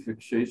protein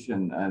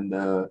fixation, and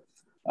uh,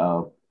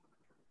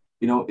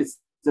 it's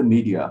the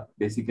media.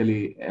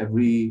 Basically,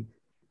 every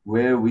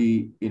where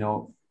we,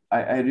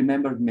 I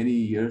remember many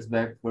years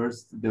back.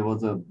 First, there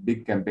was a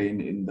big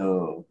campaign in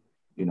the,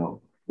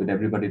 with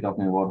everybody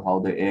talking about how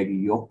the egg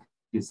yolk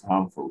is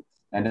harmful,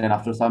 and then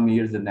after some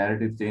years, the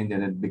narrative changed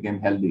and it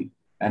became healthy.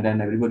 And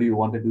then everybody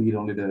wanted to eat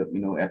only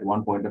the, at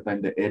one point of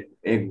time, the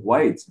egg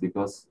whites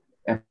because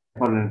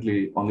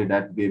apparently only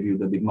that gave you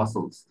the big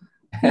muscles.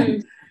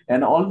 and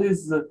and all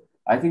these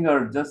I think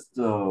are just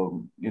uh,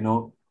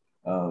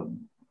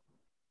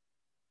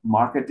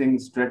 marketing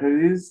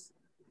strategies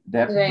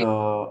depth Right.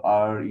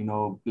 are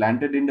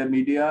planted in the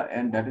media,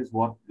 and that is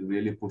what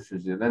really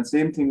pushes it. And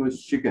same thing with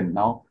chicken.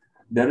 Now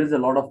there is a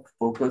lot of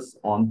focus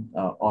on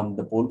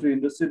the poultry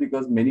industry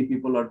because many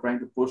people are trying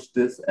to push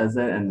this as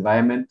an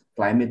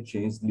climate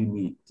change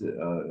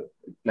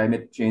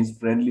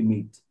friendly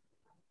meat,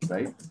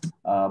 right?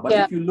 But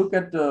Yeah. if you look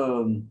at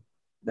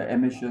the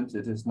emissions,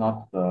 it is not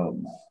uh,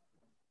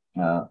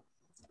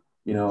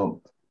 you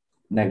know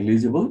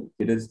negligible.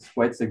 It is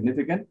quite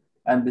significant.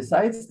 And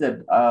besides that,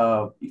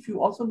 if you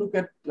also look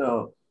at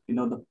the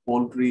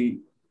poultry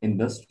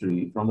industry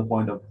from the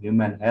point of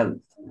human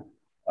health,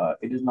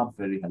 it is not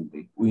very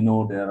healthy. We know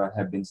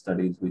have been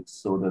studies which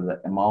show that the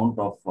amount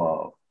of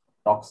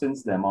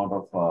toxins, the amount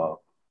of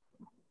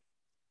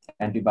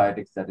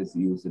antibiotics that is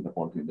used in the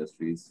poultry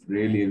industry is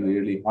really,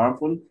 really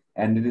harmful,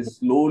 and it is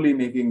slowly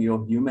making your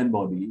human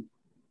body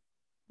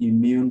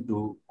immune to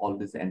all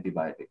these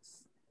antibiotics.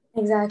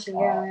 Exactly. Uh,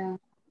 Yeah. Yeah.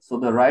 so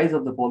the rise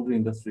of the poultry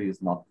industry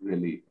is not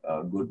really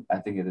good. I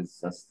think it is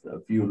just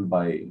fueled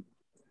by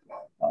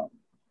uh,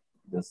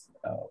 this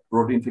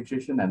protein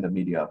fixation and the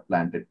media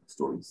planted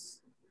stories.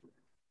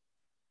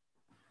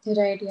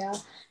 Right, yeah,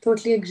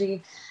 totally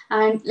agree.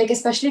 And like,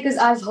 especially because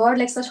I've heard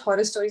like such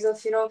horror stories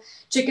of,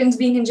 chickens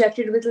being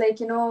injected with like,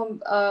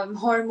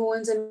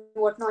 hormones and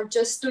whatnot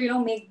just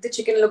to, make the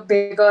chicken look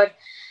bigger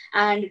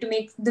and to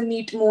make the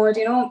meat more,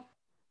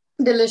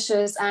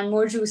 delicious and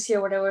more juicy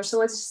or whatever.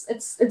 So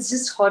it's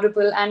just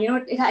horrible. And,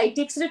 it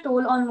takes a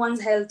toll on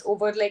one's health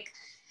over like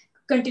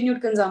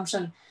continued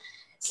consumption.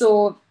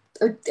 So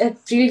I'm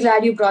really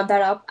glad you brought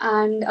that up.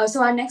 And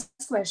so our next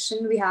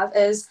question we have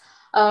is,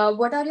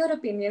 what are your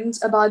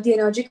opinions about the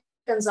energy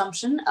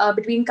consumption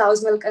between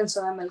cow's milk and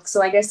soya milk?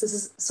 So I guess this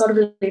is sort of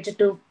related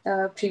to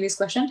previous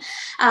question.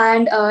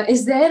 And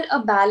is there a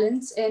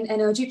balance in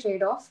energy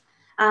trade-off?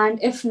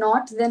 And if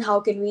not, then how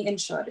can we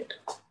ensure it?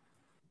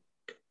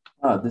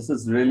 This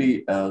is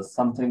really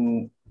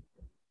something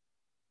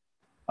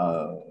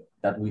uh,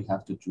 that we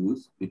have to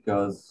choose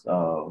because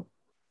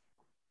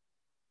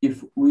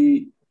if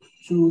we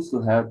choose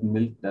to have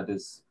milk that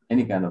is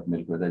any kind of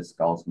milk, whether it's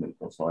cow's milk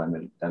or soya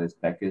milk, that is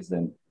packaged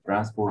and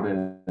transported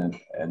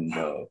and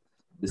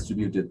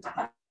distributed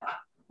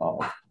uh,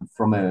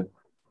 from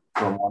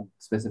one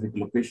specific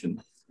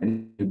location,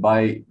 and you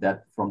buy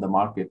that from the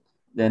market,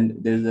 then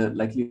there's a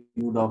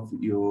likelihood of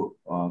you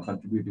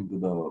contributing to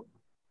the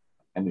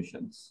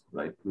emissions,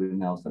 right?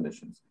 Greenhouse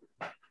emissions.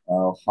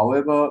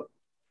 However,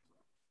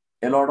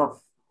 a lot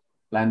of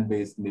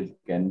plant-based milk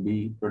can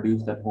be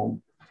produced at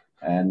home,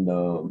 and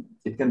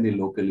it can be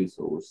locally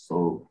sourced.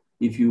 So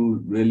if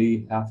you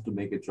really have to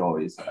make a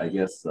choice, I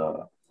guess,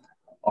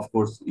 of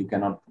course, you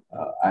cannot.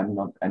 I'm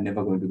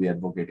never going to be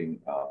advocating,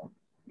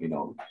 you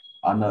know,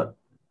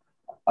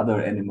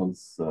 other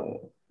animals'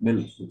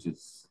 milk, which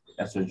is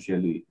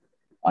essentially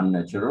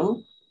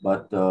unnatural.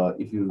 But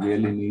if you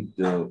really need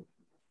the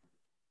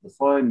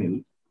soy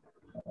milk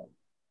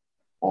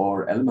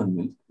or almond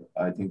milk,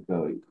 I think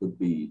it could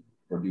be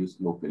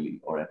produced locally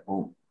or at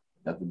home.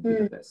 That would be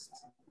the best.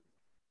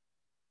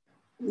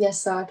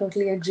 Yes, I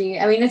totally agree.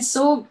 I mean, it's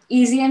so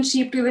easy and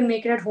cheap to even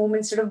make it at home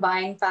instead of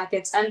buying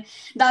packets. And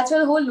that's where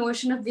the whole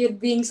notion of it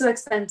being so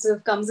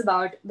expensive comes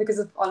about because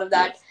of all of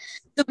that. Yes.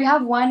 So we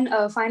have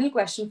one final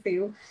question for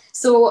you.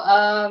 So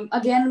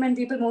again, when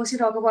people mostly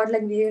talk about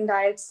like vegan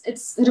diets,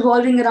 it's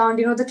revolving around,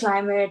 the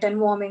climate and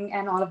warming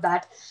and all of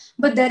that.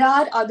 But there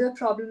are other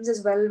problems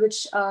as well,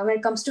 which when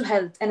it comes to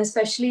health and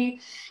especially,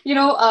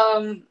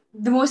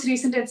 the most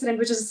recent incident,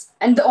 which is,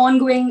 and the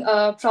ongoing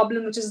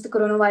problem, which is the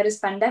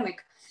coronavirus pandemic.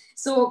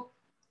 So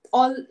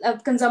all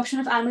consumption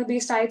of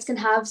animal-based diets can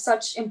have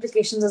such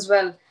implications as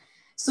well.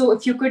 So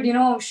if you could,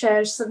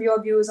 share some of your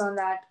views on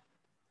that.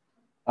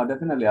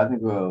 Definitely. I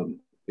think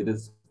it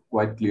is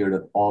quite clear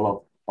that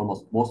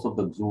almost most of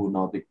the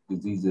zoonotic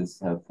diseases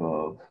have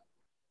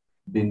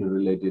been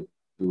related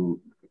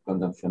to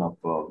consumption of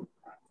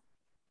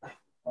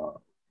uh,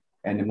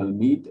 animal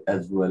meat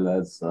as well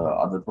as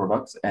other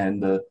products,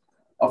 and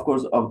of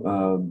course,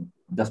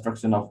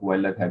 destruction of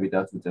wildlife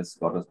habitats, which has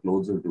got us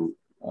closer to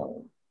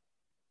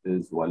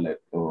is wildlife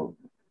or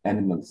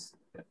animals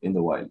in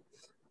the wild.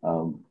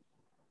 Um,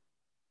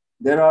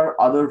 there are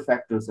other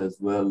factors as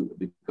well,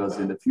 because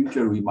in the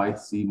future we might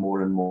see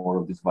more and more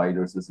of these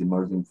viruses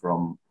emerging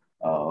from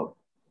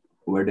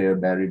where they are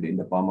buried in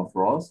the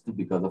permafrost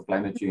because of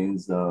climate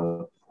change.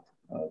 The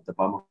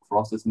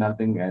permafrost is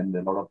melting, and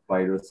a lot of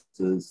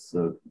viruses,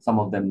 some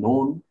of them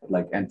known,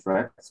 like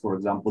anthrax, for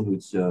example,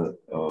 which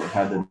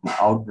had an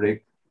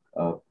outbreak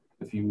a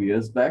few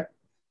years back.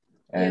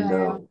 And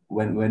Yeah,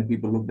 yeah. when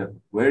people looked at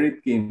where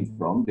it came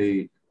from,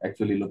 they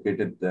actually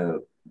located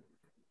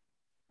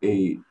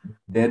a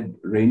dead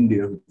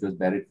reindeer which was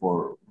buried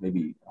for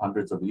maybe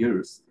hundreds of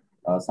years,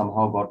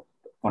 somehow got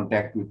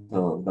contact with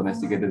the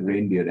domesticated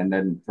reindeer, and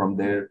then from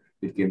there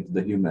it came to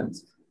the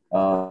humans.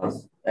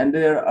 And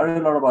there are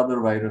a lot of other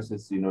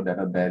viruses, that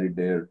are buried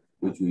there,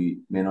 which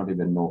we may not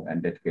even know,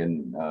 and that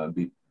can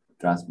be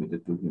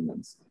transmitted to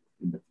humans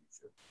in the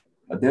future.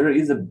 There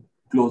is a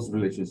close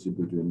relationship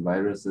between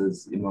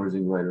viruses,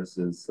 emerging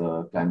viruses,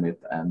 climate,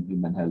 and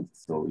human health.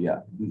 So yeah,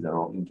 these are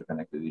all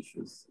interconnected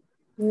issues.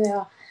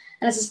 Yeah.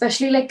 And it's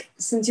especially like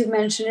since you've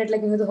mentioned it,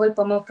 like the whole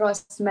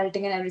permafrost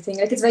melting and everything,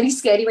 like it's very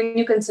scary when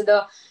you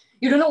consider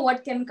you don't know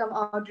what can come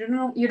out.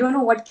 You don't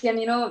know what can,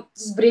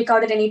 just break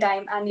out at any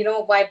time and,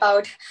 wipe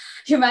out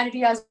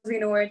humanity as we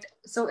know it.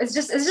 So it's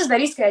just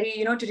very scary,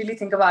 to really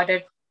think about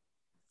it.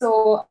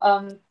 So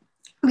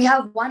we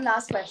have one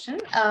last question,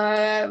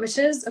 which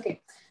is okay.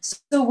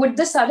 So would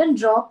the sudden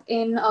drop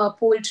in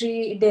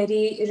poultry,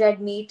 dairy, red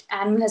meat,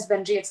 animal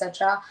husbandry,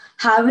 etc.,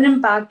 have an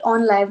impact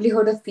on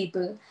livelihood of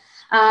people?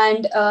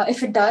 And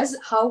if it does,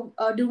 how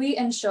do we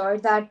ensure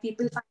that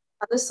people find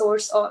another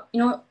source or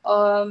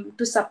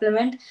to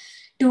supplement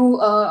to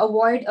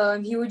avoid a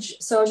huge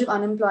surge of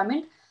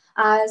unemployment,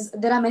 as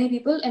there are many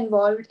people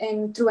involved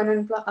in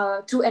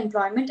through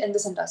employment in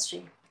this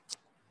industry?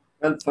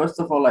 Well, first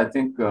of all, I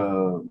think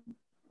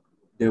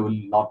there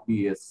will not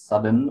be a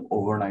sudden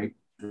overnight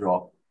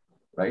drop,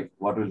 right?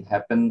 What will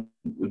happen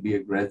will be a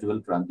gradual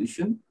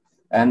transition,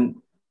 and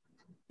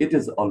it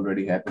is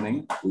already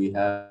happening. We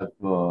have,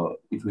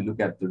 if we look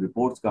at the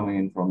reports coming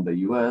in from the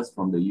US,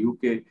 from the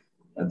UK,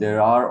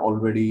 there are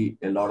already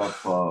a lot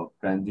of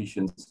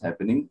transitions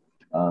happening.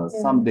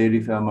 Some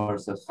dairy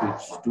farmers have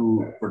switched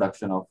to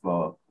production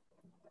of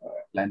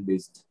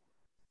plant-based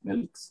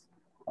milks.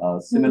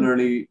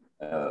 Similarly,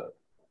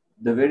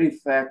 the very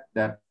fact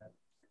that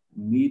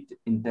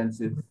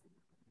meat-intensive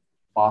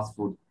fast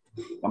food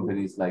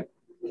companies like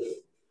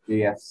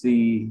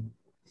KFC,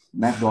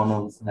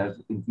 McDonald's have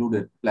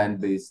included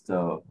plant-based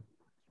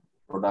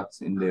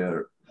products in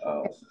their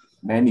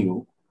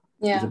menu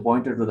is a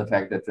pointer to the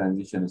fact that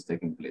transition is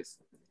taking place.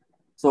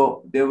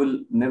 So there will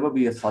never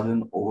be a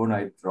sudden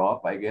overnight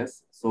drop, I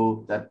guess.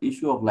 So that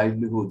issue of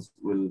livelihoods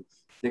will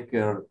take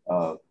care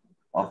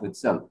of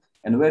itself.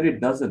 And where it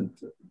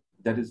doesn't,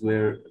 that is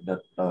where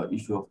the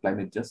issue of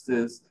climate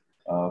justice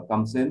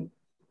comes in.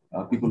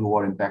 People who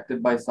are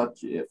impacted by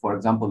such, for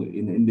example,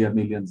 in India,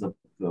 millions of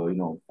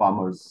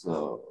farmers,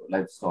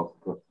 livestock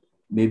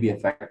may be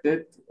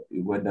affected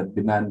when the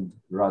demand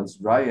runs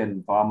dry,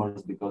 and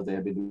farmers, because they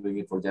have been doing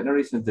it for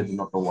generations, they do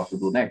not know what to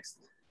do next.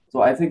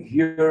 So I think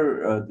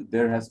here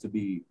there has to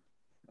be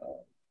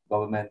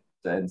government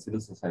and civil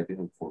society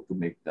helpful to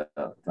make that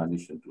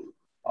transition to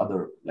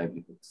other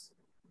livelihoods.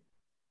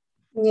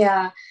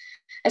 Yeah,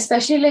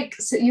 especially like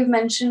so you've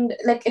mentioned,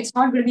 like it's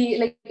not going to be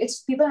like it's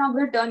people are not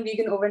going to turn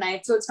vegan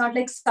overnight, so it's not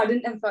like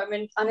sudden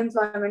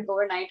unemployment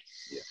overnight.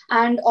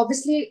 And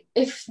obviously,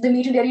 if the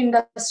meat and dairy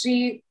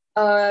industry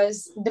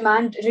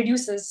demand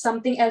reduces,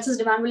 something else's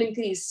demand will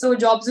increase, so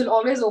jobs will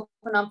always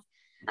open up.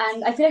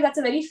 And I feel like that's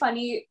a very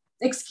funny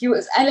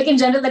excuse, and like in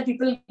general that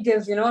people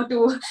give,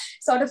 to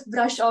sort of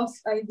brush off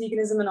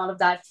veganism and all of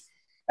that.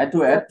 And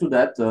to add to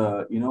that,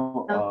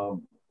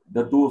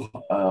 the two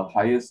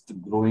highest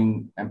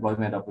growing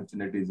employment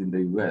opportunities in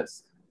the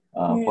US.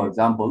 For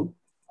example,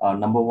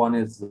 number one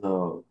is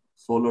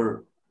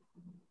solar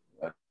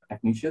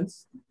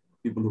technicians,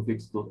 people who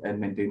fix those and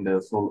maintain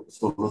the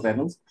solar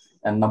panels.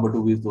 And number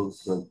two is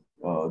those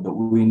the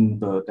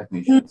wind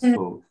technicians.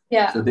 So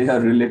they are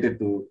related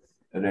to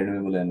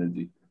renewable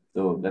energy.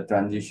 So the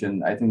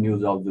transition, I think new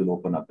jobs will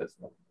open up as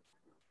well.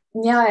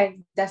 Yeah,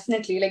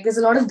 definitely. Like there's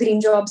a lot of green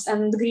jobs,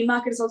 and the green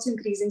market is also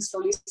increasing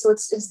slowly. So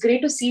it's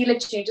great to see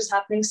like changes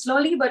happening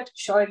slowly but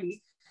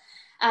surely.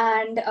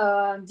 And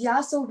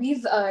so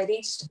we've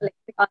reached like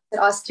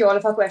asked you all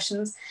of our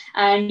questions,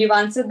 and you've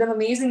answered them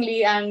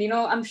amazingly. And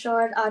I'm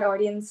sure our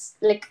audience,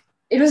 like,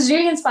 it was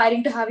really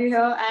inspiring to have you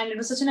here, and it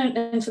was such an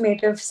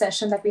informative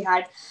session that we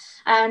had.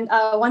 And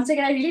once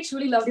again, I really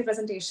truly loved your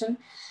presentation,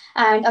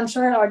 and I'm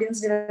sure our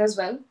audience did as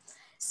well.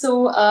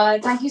 So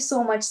thank you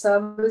so much, sir.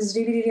 It was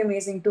really, really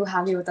amazing to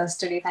have you with us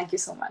today. Thank you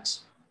so much.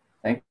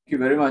 Thank you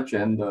very much.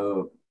 And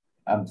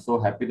I'm so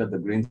happy that the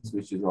Green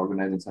Switch is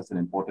organizing such an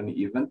important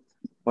event,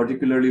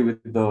 particularly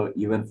with the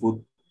UN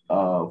food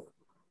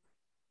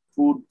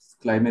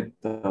climate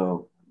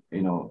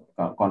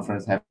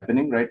conference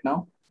happening right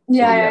now.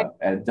 Yeah.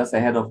 And just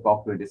ahead of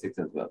COP26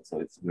 as well. So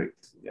it's great.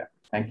 Yeah.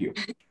 Thank you.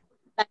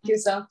 Thank you,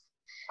 sir.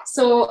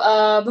 So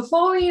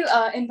before we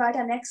invite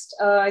our next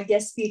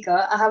guest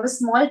speaker, I have a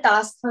small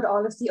task for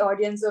all of the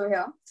audience over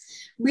here.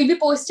 We'll be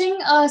posting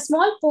a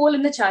small poll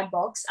in the chat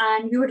box,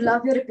 and we would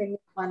love your opinion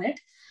on it.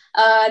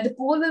 The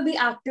poll will be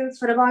active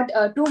for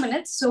about 2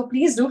 minutes, so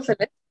please do fill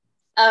it.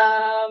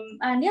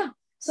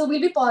 So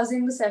we'll be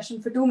pausing the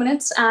session for 2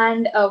 minutes,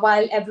 and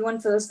while everyone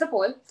fills the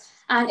poll.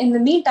 And in the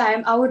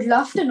meantime, I would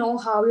love to know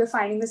how you're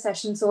finding the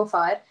session so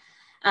far.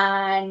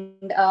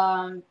 And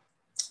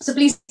so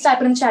please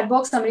type it in the chat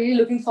box. I'm really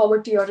looking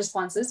forward to your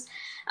responses.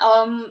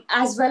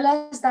 As well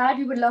as that,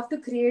 we would love to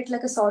create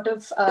like a sort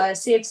of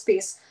safe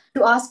space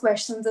to ask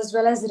questions as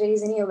well as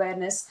raise any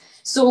awareness.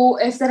 So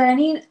if there are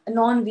any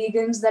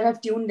non-vegans that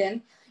have tuned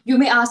in, you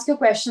may ask your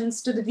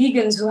questions to the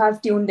vegans who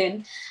have tuned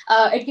in.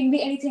 It can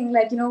be anything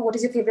like, what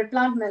is your favorite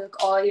plant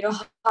milk, or,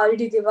 how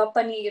did you give up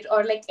paneer,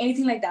 or like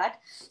anything like that.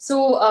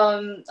 So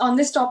on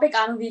this topic,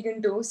 I'm a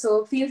vegan too.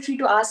 So feel free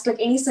to ask like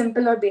any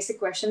simple or basic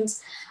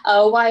questions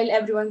while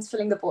everyone's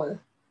filling the poll.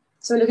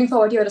 So looking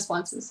forward to your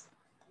responses.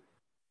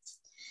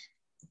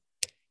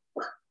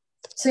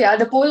 So yeah,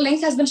 the poll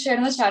link has been shared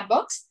in the chat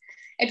box.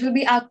 It will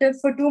be active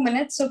for 2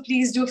 minutes, so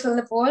please do fill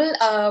the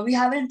poll. We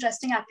have an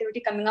interesting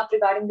activity coming up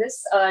regarding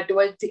this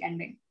towards the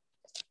ending.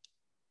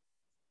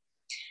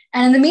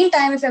 And in the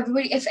meantime,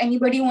 if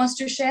anybody wants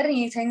to share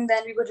anything,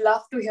 then we would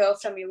love to hear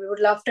from you. We would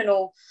love to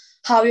know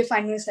how you're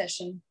finding the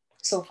session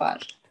so far.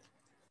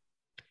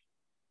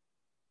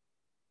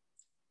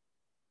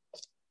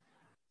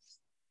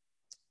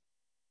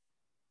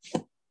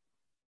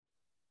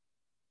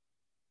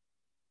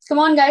 Come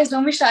on, guys,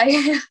 don't be shy.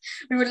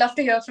 We would love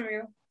to hear from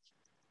you.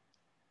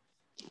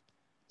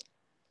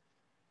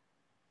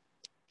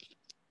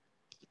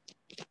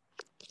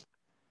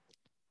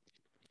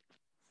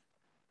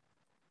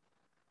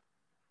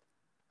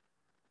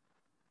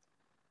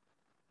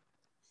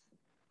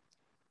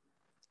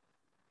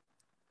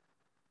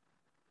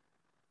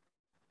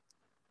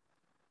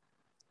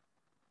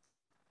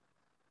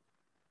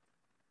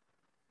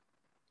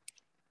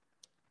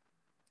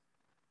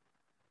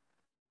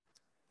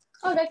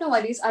 All right, no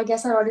worries. I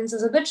guess our audience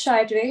is a bit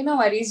shy today. No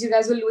worries. You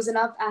guys will loosen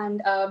up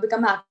and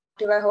become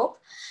active, I hope.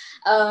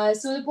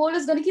 So the poll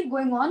is going to keep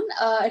going on.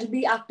 It'll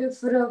be active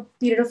for a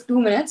period of 2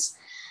 minutes.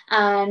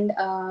 And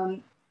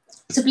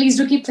so please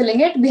do keep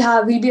filling it.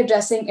 We'll be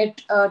addressing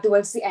it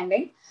towards the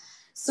ending.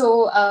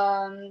 So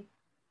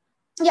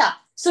yeah.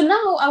 So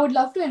now I would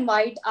love to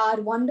invite our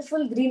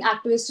wonderful green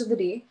activist of the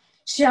day,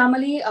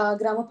 Shyamali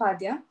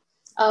Gramapadya.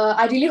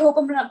 I really hope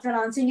I'm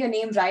pronouncing your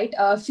name right.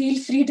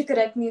 Feel free to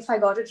correct me if I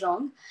got it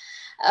wrong.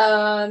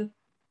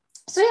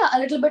 So yeah, a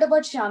little bit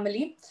about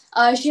Shyamali.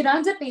 She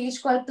runs a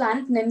page called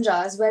Planet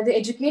Ninjas, where they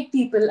educate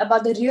people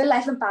about the real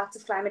life impacts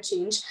of climate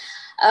change,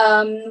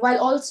 while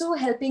also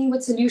helping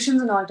with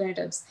solutions and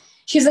alternatives.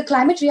 She's a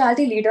climate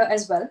reality leader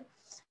as well.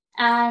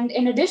 And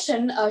in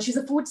addition, she's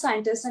a food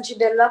scientist and she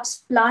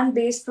develops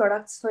plant-based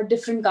products for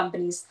different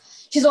companies.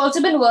 She's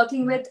also been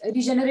working with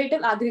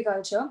regenerative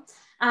agriculture,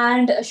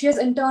 and she has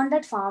interned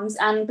at farms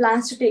and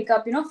plans to take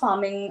up,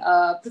 farming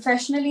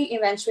professionally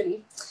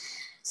eventually.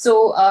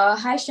 So,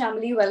 hi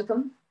Shyamali,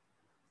 welcome.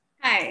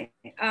 Hi.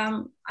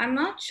 I'm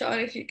not sure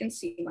if you can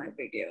see my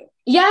video.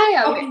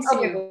 Yeah, okay, we can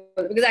see you.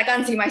 Because I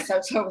can't see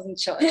myself, so I wasn't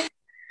sure.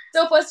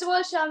 So first of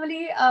all,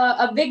 Shyamali,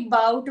 a big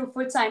bow to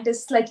food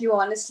scientists like you,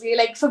 honestly.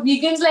 Like for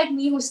vegans like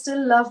me who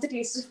still love the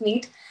taste of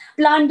meat,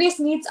 plant-based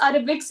meats are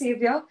a big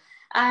savior.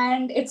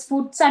 And it's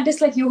food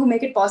scientists like you who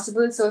make it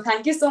possible. So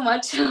thank you so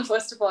much,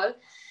 first of all.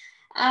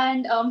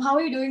 And how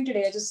are you doing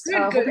today? I just good.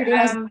 Hope your day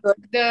has been good.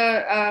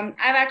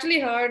 I've actually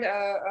heard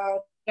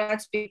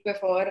Raj speak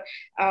before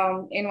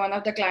in one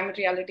of the climate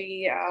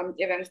reality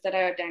events that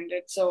I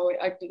attended. So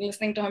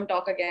listening to him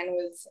talk again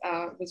was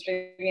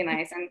really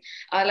nice. And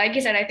like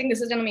you said, I think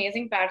this is an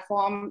amazing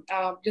platform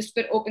just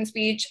for open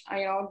speech,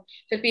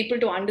 for people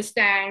to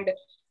understand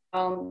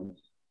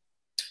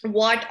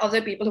what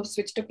other people who've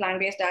switched to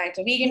plant-based diets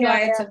or vegan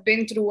diets have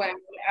been through, and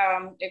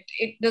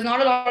there's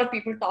not a lot of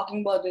people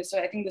talking about this. So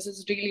I think this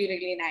is really,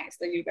 really nice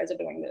that you guys are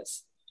doing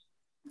this.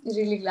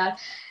 Really glad.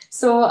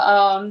 So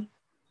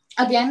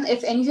again,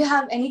 if any of you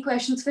have any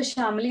questions for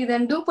Shyamali,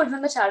 then do put it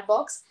in the chat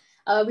box.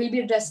 We'll be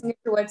addressing it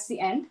towards the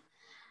end.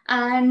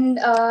 And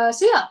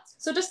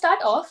so to start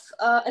off,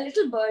 a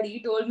little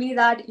birdie told me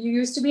that you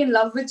used to be in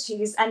love with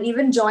cheese and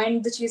even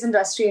joined the cheese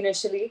industry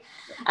initially.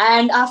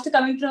 And after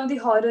coming to know the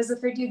horrors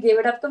of it, you gave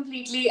it up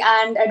completely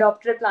and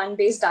adopted a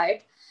plant-based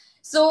diet.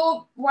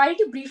 So why don't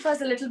you brief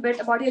us a little bit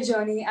about your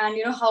journey and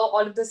how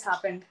all of this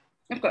happened?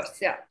 Of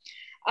course, yeah.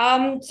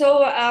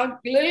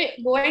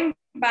 Going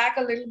back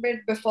a little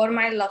bit before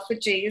my love for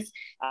cheese.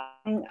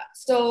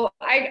 So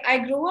I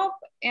grew up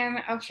in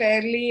a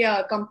fairly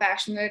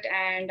compassionate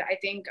and I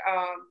think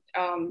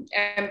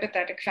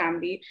empathetic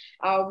family.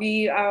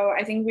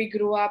 I think we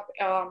grew up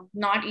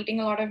not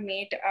eating a lot of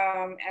meat,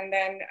 and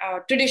then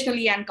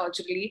traditionally and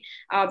culturally.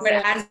 But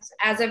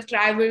as I've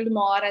traveled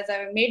more, as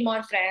I've made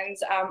more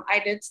friends, I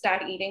did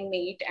start eating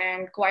meat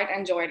and quite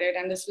enjoyed it.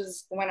 And this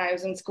was when I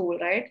was in school,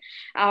 right?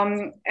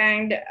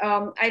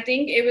 I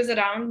think it was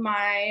around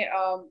my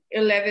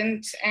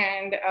 11th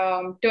and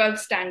 12th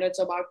standard,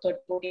 so about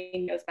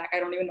 14 years back. I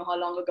don't even know how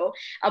long ago.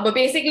 But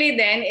basically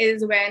then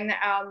is when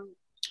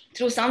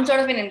through some sort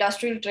of an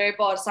industrial trip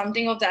or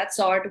something of that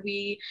sort,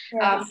 we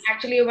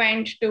actually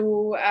went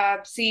to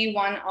see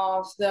one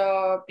of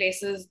the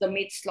places, the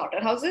meat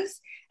slaughterhouses.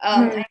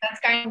 And that's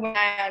kind of when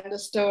I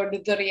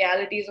understood the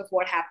realities of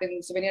what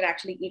happens when you're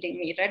actually eating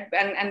meat, right?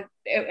 And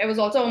it was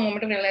also a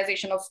moment of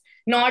realization of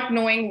not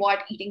knowing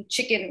what eating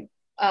chicken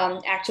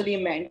actually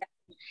meant.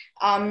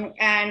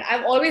 And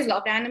I've always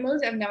loved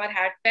animals. I've never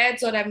had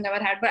pets, or I've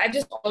never had, but I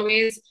just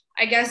always,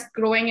 I guess,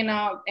 growing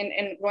up in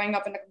a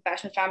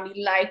compassionate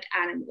family, liked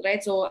animals,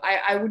 right? So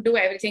I would do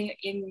everything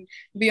in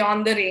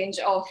beyond the range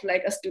of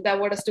like that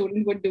what a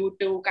student would do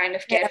to kind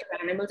of care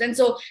for animals. And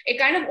so it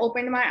kind of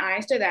opened my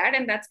eyes to that.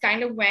 And that's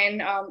kind of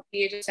when at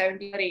the age of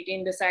 17 or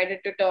 18 decided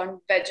to turn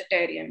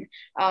vegetarian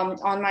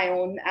on my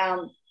own.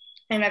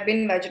 And I've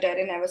been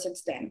vegetarian ever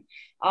since then.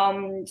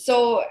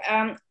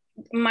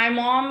 My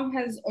mom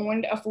has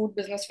owned a food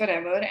business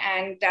forever,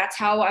 and that's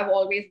how I've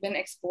always been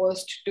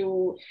exposed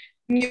to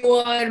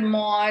newer,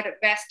 more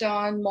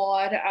Western,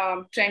 more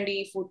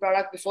trendy food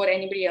product before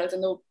anybody else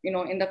in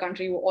the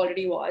country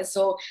already was.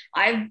 So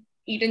I've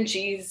eaten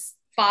cheese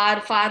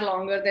far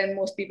longer than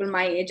most people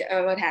my age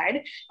ever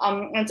had.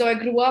 And so I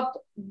grew up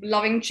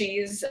loving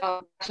cheese,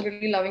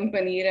 absolutely loving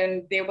paneer,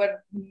 and they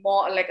were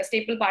more like a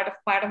staple part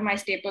of my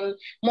staple,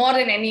 more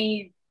than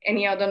any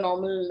other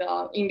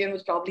normal Indian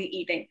was probably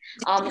eating.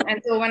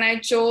 And so when I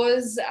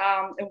chose,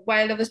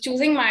 while I was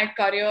choosing my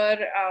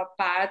career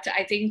path,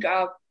 I think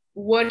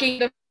working in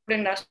the food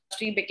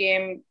industry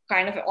became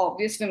kind of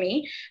obvious for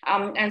me.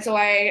 And so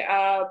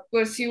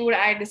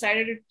I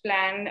decided to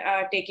plan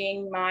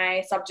taking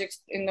my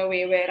subjects in the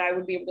way where I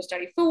would be able to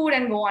study food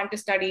and go on to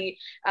study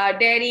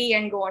dairy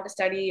and go on to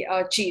study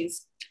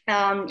cheese.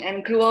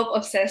 And grew up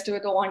obsessed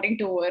with wanting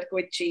to work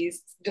with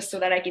cheese just so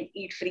that I can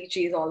eat free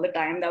cheese all the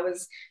time. That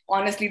was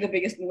honestly the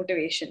biggest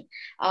motivation.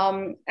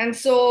 And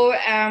so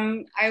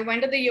I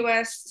went to the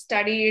US,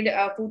 studied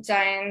food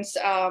science.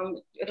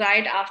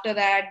 Right after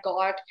that,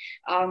 got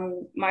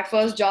my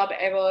first job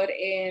ever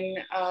in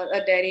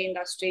a dairy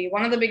industry,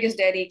 one of the biggest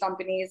dairy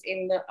companies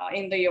in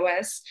the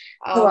US.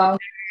 Wow.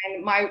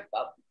 And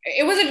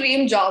it was a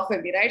dream job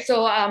for me, right?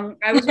 So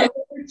I was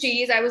working with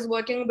cheese. I was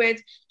working with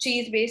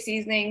cheese-based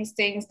seasonings,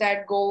 things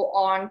that go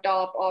on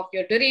top of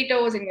your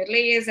Doritos and your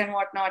Lay's and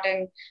whatnot,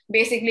 and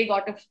basically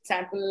got to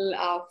sample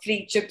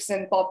free chips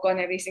and popcorn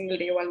every single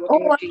day while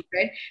working with cheese,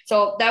 right?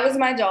 So that was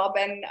my job,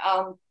 and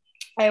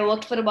I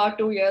worked for about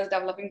 2 years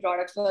developing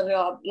products for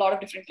a lot of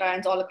different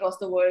clients all across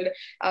the world,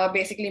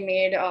 basically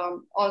made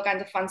all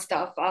kinds of fun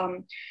stuff.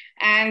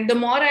 And the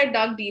more I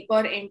dug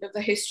deeper into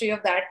the history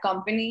of that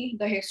company,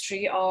 the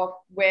history of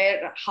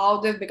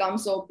how they've become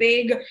so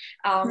big,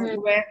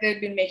 where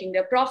they've been making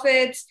their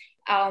profits,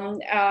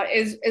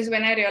 is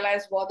when I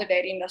realized what the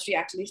dairy industry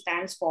actually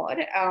stands for,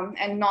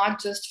 and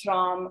not just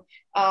from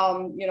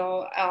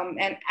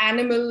an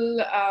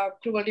animal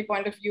cruelty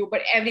point of view,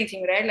 but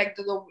everything, right? Like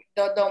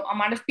the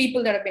amount of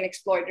people that have been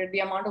exploited,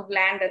 the amount of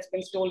land that's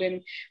been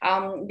stolen,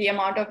 the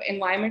amount of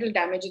environmental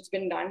damage that's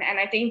been done. And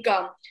I think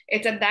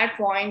it's at that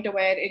point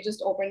where it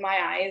just opened my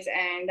eyes,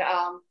 and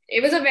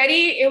it was a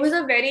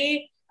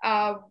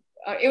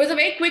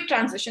very quick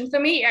transition for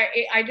me.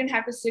 I didn't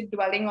have to sit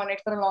dwelling on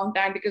it for a long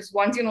time, because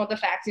once you know the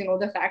facts,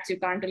 you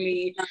can't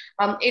really,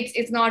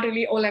 it's not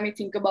really, oh, let me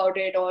think about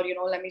it, or,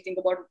 let me think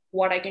about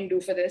what I can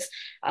do for this.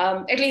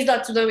 At least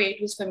that's the way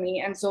it was for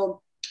me. And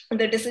so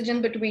the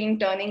decision between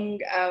turning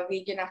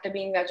vegan after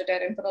being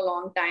vegetarian for a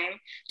long time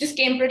just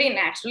came pretty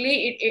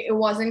naturally. It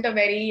wasn't a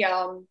very,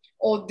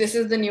 oh, this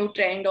is the new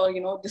trend, or,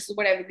 this is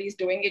what everybody's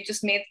doing. It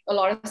just made a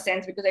lot of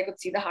sense because I could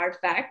see the hard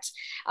facts.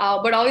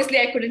 But obviously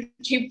I couldn't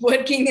keep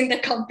working in the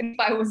company if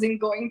I wasn't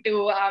going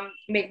to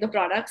make the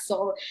products.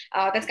 So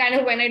that's kind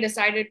of when I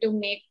decided to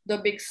make the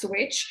big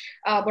switch,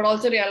 but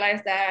also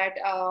realized that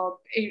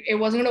it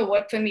wasn't going to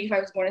work for me if I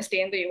was going to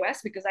stay in the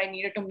US, because I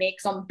needed to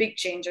make some big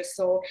changes.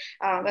 So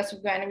that's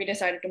when we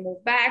decided to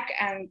move back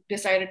and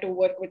decided to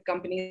work with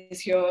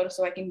companies here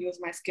so I can use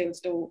my skills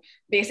to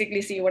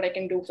basically see what I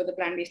can do for the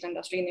plant-based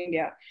industry in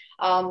India.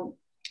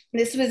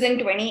 This was in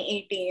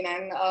 2018,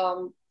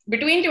 and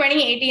between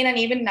 2018 and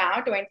even now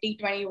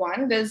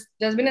 2021, there's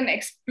been an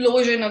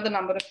explosion of the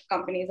number of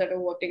companies that are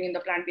working in the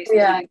plant-based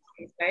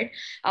space, right?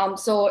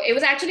 So it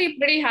was actually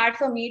pretty hard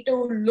for me to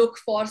look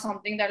for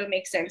something that will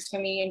make sense for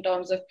me in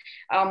terms of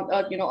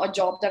a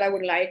job that I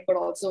would like, but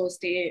also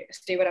stay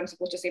where I'm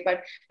supposed to stay.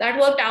 But that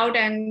worked out,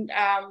 and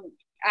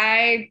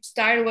I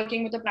started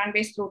working with a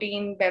plant-based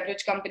protein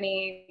beverage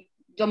company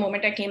the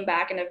moment I came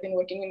back, and I've been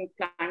working in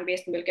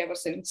plant-based milk ever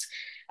since.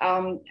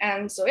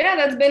 And so, yeah,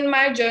 that's been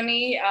my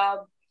journey.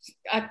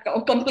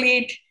 A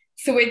complete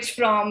switch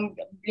from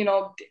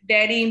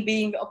dairy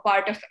being a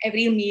part of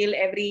every meal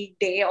every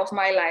day of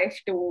my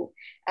life to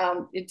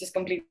it just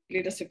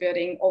completely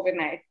disappearing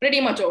overnight,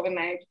 pretty much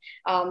overnight,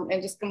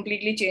 and just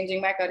completely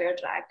changing my career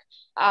track.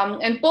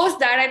 And post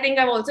that, I think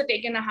I've also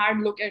taken a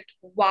hard look at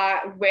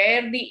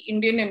where the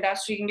Indian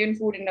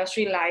food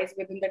industry lies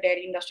within the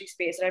dairy industry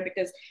space, right?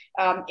 Because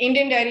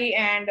Indian dairy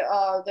and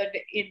the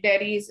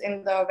dairies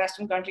in the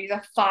Western countries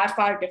are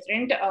far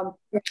different.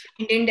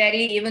 Indian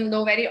dairy, even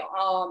though very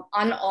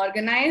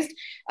unorganized,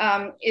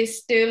 is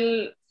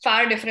still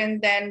far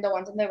different than the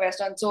ones in the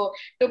Western. So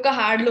took a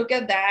hard look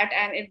at that,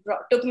 and it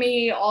took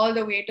me all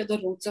the way to the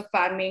roots of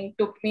farming,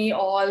 took me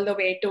all the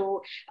way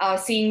to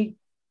seeing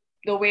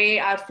the way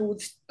our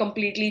foods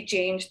completely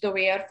changed, the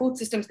way our food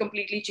systems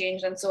completely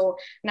changed. And so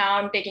now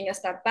I'm taking a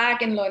step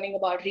back and learning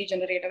about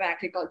regenerative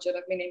agriculture.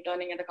 I've been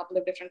interning at a couple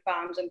of different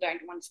farms and trying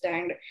to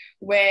understand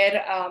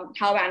where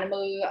how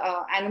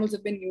animals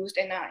have been used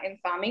in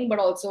farming, but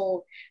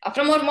also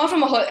from more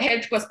from a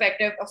health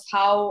perspective of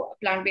how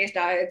plant-based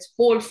diets,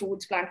 whole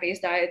foods,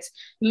 plant-based diets,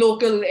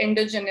 local,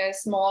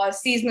 indigenous, small,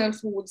 seasonal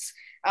foods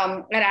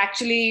are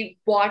actually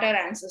what our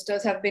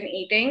ancestors have been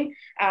eating,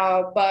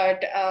 and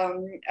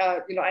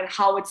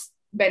how it's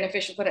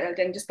beneficial for health,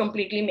 and just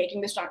completely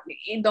making this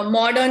the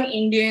modern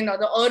Indian or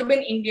the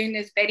urban Indian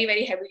is very,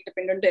 very heavily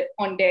dependent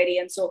on dairy.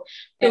 And so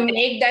to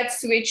make that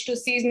switch to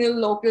seasonal,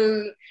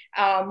 local,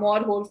 more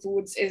whole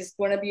foods is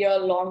going to be a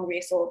long way.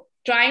 So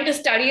trying to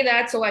study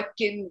that so I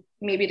can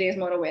maybe raise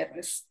more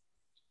awareness.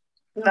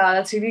 Wow,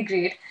 that's really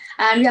great.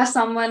 And we have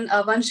someone,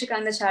 Vanshika,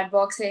 in the chat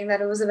box saying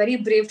that it was a very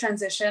brave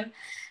transition,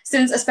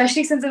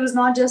 especially since it was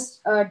not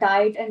just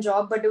diet and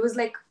job, but it was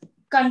like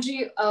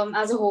country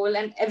as a whole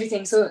and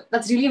everything. So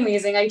that's really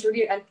amazing. I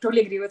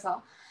totally agree with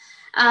her.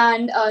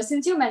 And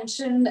since you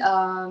mentioned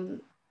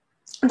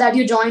that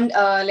you joined,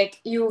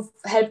 you've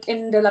helped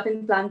in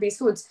developing plant-based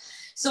foods.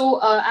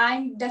 So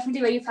I'm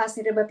definitely very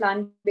fascinated by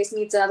plant-based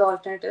meats and other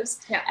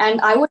alternatives. Yeah.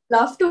 And I would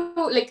love to,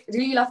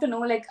 really love to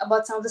know,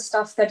 about some of the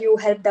stuff that you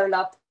helped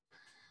develop,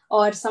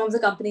 or some of the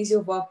companies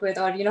you've worked with,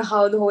 or,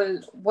 how the whole,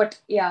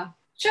 yeah.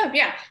 Sure,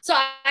 yeah. So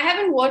I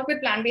haven't worked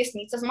with plant-based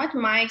meats as much.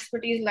 My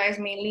expertise lies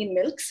mainly in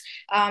milks.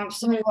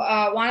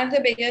 One of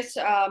the biggest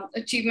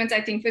achievements,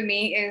 I think, for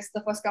me is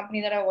the first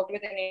company that I worked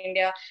with in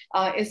India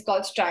is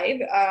called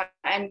Strive.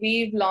 And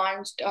we've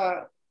launched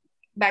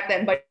back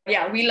then, but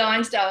yeah, we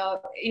launched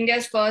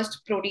India's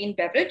first protein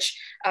beverage,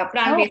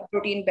 plant-based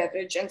protein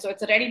beverage. And so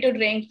it's a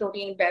ready-to-drink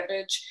protein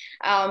beverage.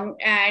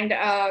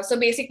 So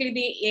basically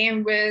the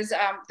aim was,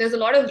 there's a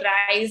lot of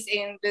rise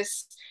in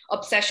this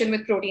obsession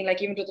with protein,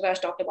 like even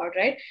Ruturaj talked about,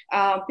 right?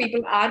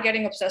 People are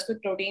getting obsessed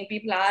with protein.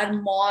 People are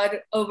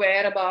more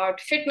aware about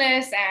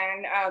fitness,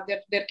 and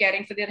they're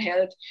caring for their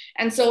health.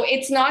 And so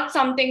it's not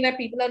something that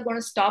people are going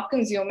to stop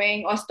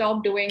consuming or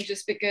stop doing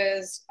just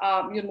because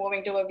you're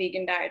moving to a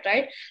vegan diet,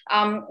 right?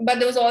 But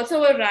there was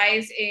also a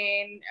rise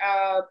in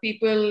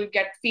people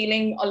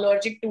feeling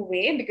allergic to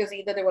whey because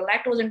either they were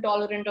lactose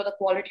intolerant or the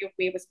quality of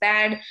whey was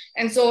bad.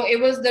 And so it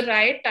was the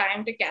right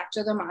time to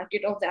capture the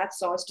market of that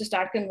source, to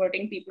start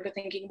converting people to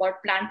thinking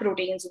about plant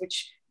proteins,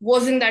 which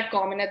wasn't that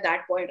common at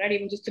that point, right?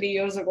 Even just 3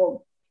 years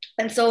ago.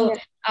 And so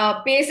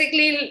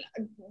basically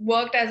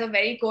worked as a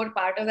very core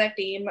part of that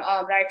team,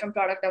 right from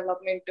product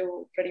development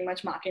to pretty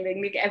much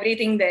marketing,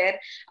 everything there.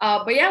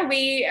 But yeah,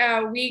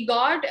 we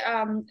got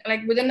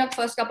within the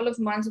first couple of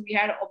months,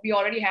 we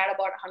already had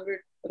about 100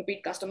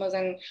 repeat customers,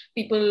 and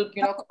people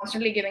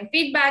constantly giving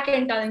feedback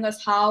and telling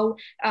us how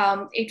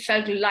it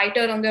felt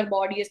lighter on their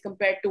body as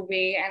compared to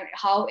whey, and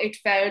how it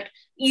felt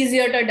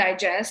easier to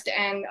digest,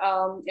 and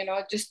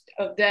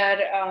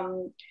their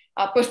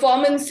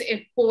performance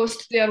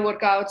post their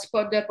workouts,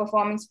 their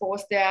performance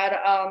post their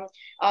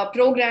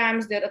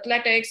programs, their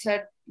athletics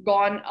had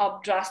gone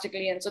up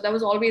drastically. And so that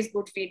was always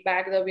good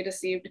feedback that we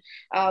received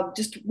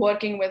just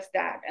working with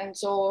that. And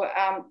so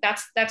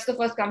that's the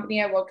first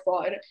company I worked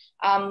for.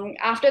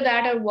 After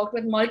that, I worked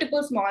with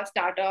multiple small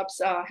startups,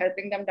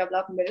 helping them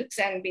develop milks,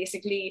 and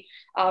basically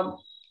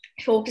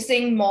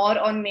focusing more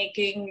on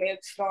making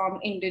milks from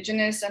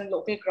indigenous and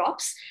local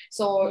crops.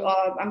 So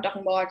I'm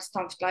talking about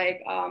stuff like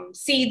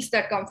seeds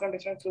that come from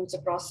different fruits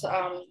across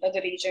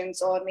the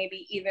regions, or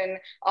maybe even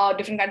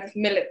different kinds of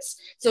millets.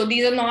 So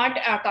these are not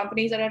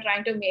companies that are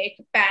trying to make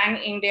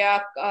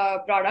pan-India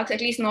products,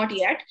 at least not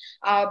yet,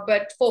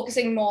 but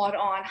focusing more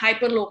on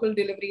hyper-local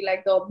delivery,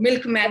 like the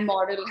milkman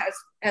model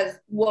has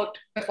worked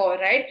before,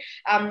 right?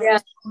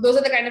 Those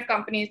are the kind of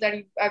companies that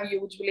I've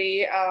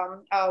usually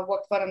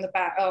worked for in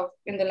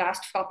the last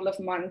couple of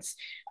months.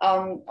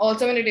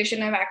 Also, in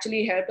addition, I've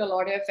actually helped a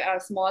lot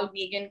of small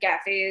vegan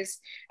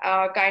cafes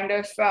or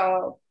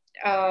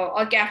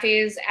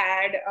cafes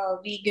add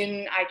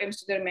vegan items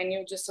to their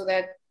menu, just so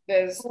that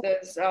there's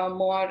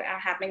more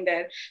happening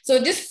there. So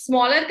just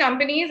smaller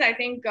companies, I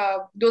think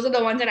those are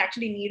the ones that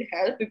actually need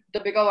help. The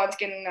bigger ones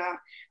can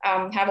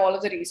have all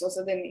of the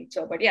resources they need.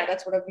 So, but yeah,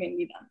 that's what I've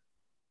mainly done.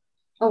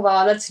 Oh,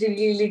 wow. That's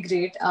really, really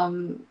great.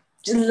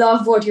 Just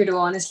love what you do,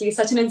 honestly. It's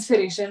such an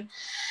inspiration.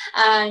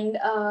 And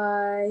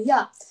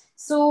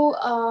so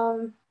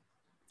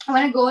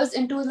when it goes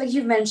into, like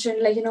you've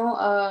mentioned,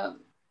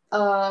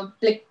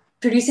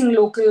 producing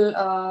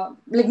local,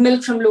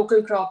 milk from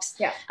local crops.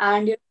 Yeah.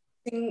 And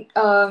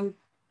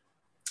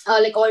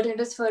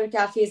alternatives for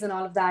cafes and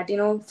all of that,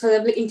 for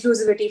the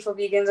inclusivity for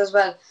vegans as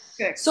well.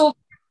 Correct. So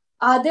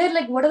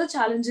what are the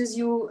challenges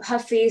you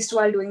have faced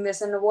while doing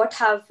this, and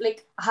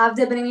have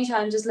there been any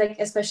challenges,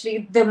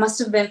 especially there must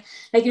have been,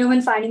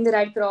 when finding the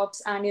right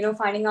crops and,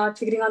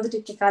 figuring out the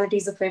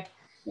technicalities of it.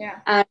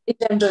 and in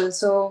general.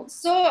 So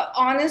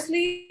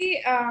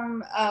honestly,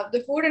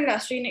 the food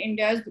industry in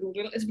India is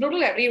brutal. It's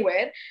brutal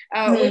everywhere.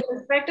 With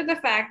respect to the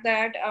fact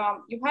that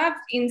you have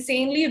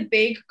insanely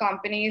big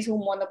companies who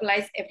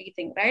monopolize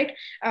everything, right?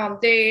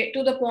 They,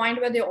 to the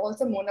point where they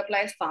also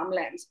monopolize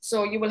farmlands.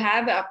 So you will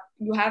have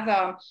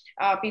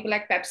people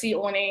like Pepsi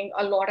owning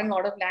a lot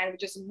of land,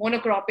 which is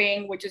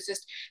monocropping, which is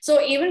just,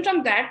 so even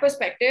from that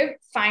perspective,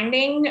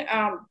 finding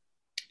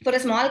for a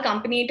small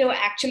company to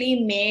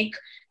actually make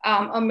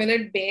a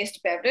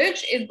millet-based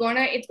beverage it's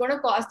gonna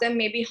cost them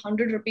maybe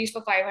 100 rupees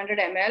for 500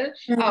 ml,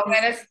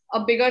 whereas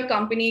a bigger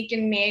company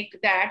can make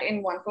that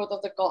in 1/4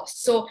 of the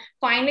cost. So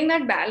finding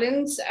that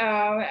balance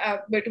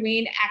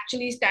between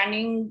actually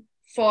standing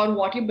for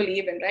what you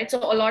believe in, right? So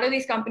a lot of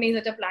these companies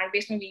that are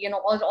plant-based and vegan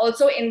are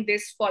also in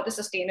this for the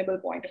sustainable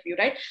point of view,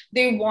 right?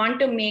 They want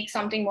to make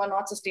something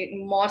more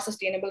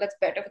sustainable that's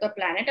better for the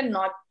planet and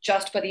not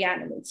just for the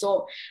animals.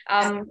 So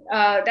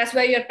that's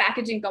where your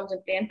packaging comes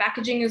in play. And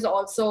packaging is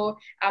also,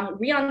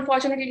 we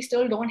unfortunately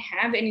still don't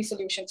have any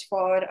solutions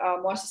for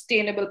more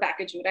sustainable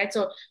packaging, right?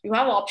 So you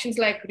have options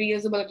like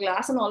reusable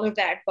glass and all of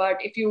that, but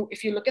if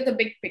you look at the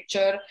big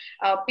picture,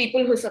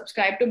 people who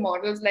subscribe to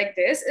models like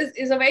this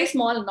is a very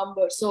small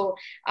number. So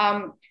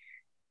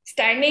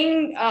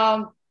standing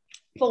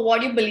for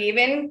what you believe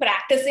in,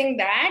 practicing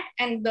that,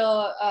 and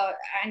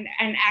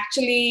and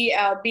actually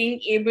being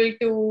able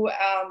to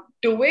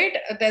do it,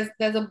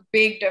 there's a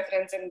big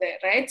difference in there,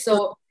 right?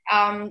 So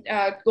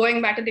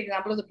going back to the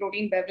example of the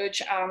protein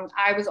beverage,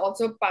 I was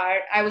also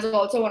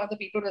one of the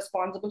people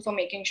responsible for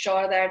making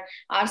sure that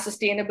our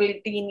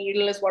sustainability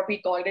needle, is what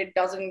we called it,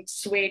 doesn't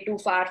sway too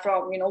far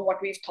from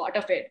what we've thought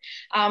of it.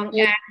 And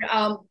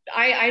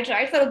I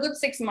tried for a good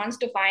 6 months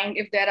to find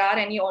if there are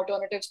any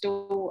alternatives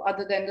to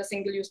other than the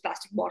single-use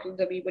plastic bottles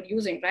that we were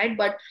using, right?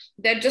 But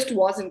there just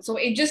wasn't. So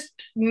it just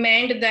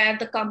meant that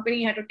the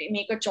company had to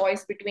make a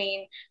choice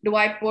between, do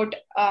I put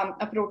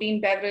a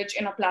protein beverage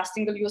in a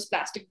single-use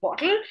plastic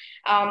bottle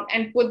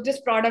and put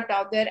this product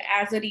out there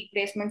as a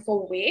replacement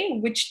for whey,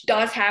 which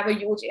does have a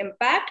huge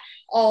impact,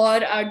 or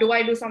do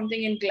I do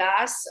something in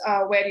glass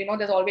where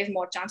there's always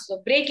more chances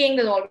of breaking,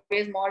 there's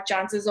always more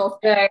chances of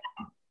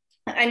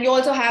and you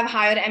also have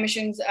higher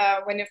emissions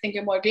when you're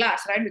thinking about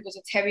glass, right? Because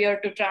it's heavier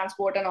to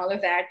transport and all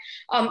of that.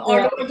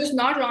 Or do I just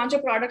not launch a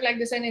product like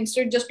this and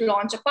instead just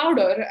launch a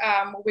powder,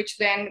 which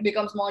then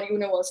becomes more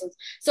universal?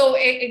 So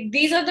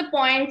these are the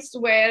points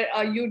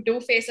where you do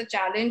face a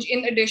challenge,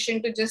 in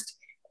addition to just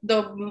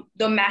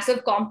the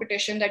massive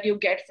competition that you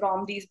get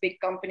from these big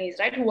companies,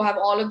 right? Who have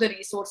all of the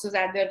resources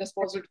at their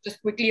disposal to just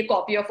quickly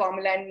copy a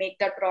formula and make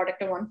that product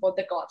at 1/4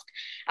 the cost.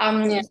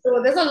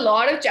 So there's a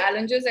lot of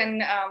challenges,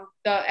 and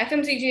the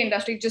FMCG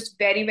industry is just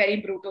very, very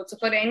brutal. So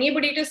for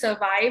anybody to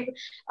survive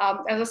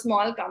as a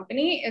small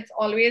company, it's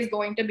always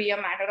going to be a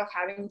matter of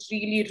having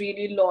really,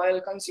 really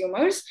loyal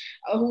consumers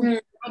who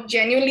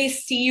genuinely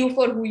see you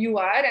for who you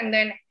are and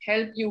then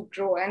help you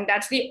grow. And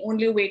that's the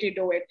only way to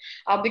do it.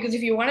 Because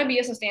if you want to be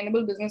a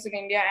sustainable business in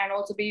India and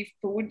also be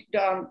food,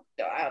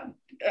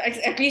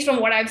 at least from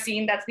what I've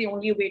seen, that's the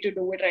only way to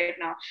do it right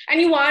now.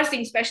 And you are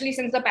seeing, especially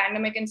since the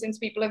pandemic and since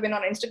people have been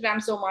on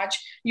Instagram so much,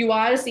 you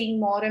are seeing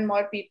more and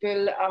more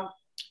people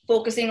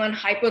focusing on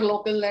hyper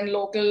local and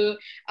local,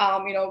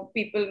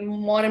 people,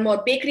 more and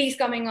more bakeries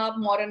coming up,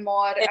 more and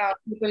more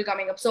people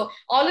coming up. So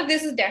all of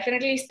this is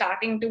definitely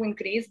starting to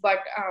increase, but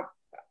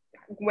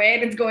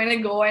where it's going to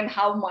go and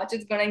how much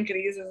it's going to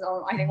increase is,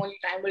 I think, only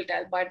time will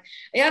tell. But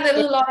yeah,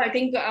 there's a lot. I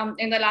think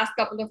in the last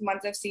couple of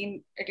months, I've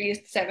seen at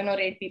least 7 or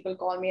 8 people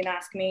call me and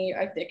ask me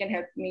if they can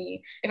help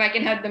me, if I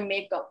can help them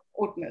make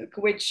oat milk,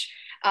 which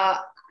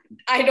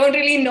I don't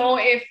really know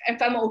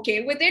if I'm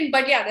okay with it.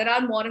 But yeah, there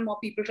are more and more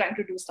people trying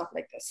to do stuff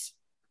like this.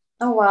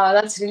 Oh, wow,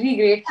 that's really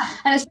great.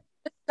 And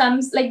it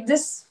comes like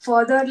this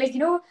further,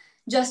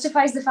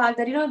 justifies the fact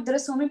that, there are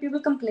so many people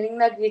complaining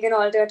that vegan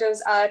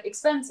alternatives are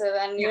expensive,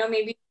 and,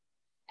 maybe.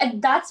 And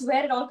that's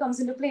where it all comes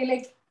into play.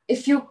 Like,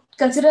 if you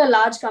consider a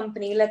large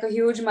company, like a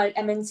huge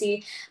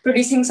MNC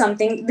producing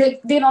something,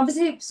 they'll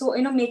obviously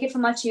make it for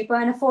much cheaper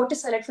and afford to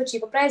sell it for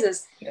cheaper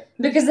prices,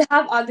 because they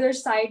have other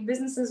side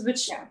businesses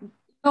which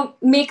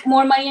make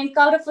more money and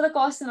cover for the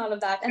cost and all of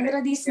that. And there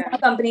are these small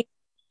companies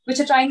which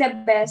are trying their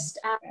best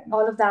and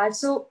all of that.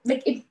 So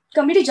like, it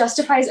completely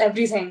justifies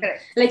everything.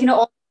 Like,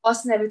 all the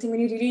costs and everything when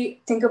you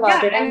really think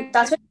about it. And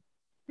that's what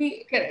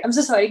I'm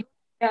so sorry.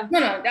 Yeah. No,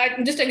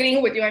 I'm just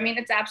agreeing with you. I mean,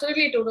 it's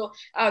absolutely true.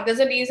 There's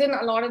a reason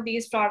a lot of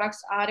these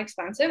products are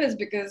expensive, is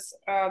because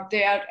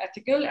they are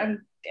ethical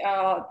and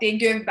they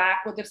give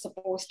back what they're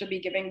supposed to be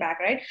giving back,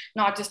 right?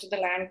 Not just to the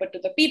land, but to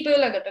the people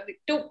and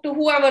to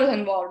whoever is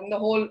involved in the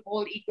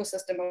whole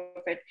ecosystem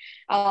of it.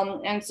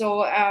 And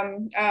so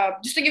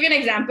just to give you an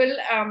example,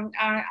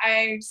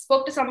 I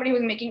spoke to somebody who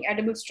was making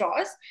edible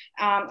straws,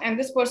 and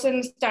this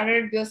person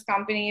started this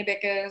company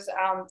because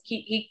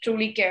he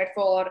truly cared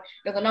for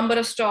the number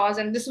of straws,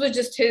 and this was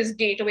just his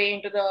gateway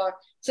into the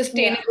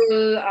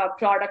sustainable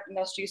product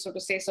industry, so to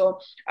say.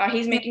 So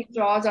he's making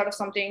straws out of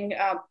something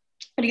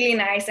really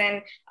nice.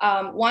 And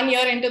 1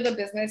 year into the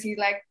business, he's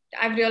like,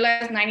 I've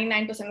realized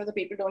 99% of the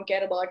people don't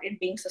care about it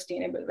being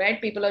sustainable,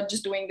 right? People are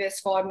just doing this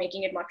for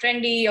making it more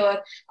trendy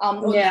or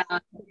Yeah.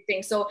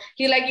 things. So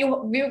he like,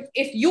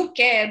 if you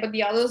care but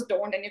the others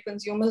don't and your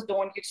consumers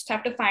don't, you just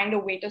have to find a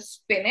way to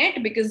spin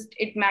it because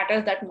it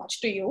matters that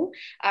much to you.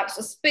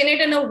 So spin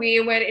it in a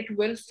way where it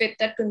will fit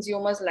that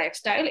consumer's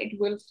lifestyle. It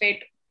will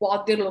fit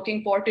what they're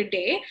looking for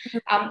today,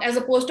 as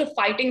opposed to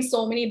fighting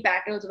so many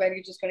battles where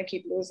you're just going to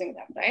keep losing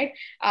them, right?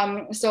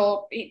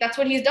 So that's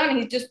what he's done.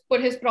 He's just put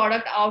his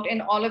product out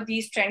in all of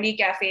these trendy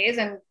cafes,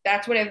 and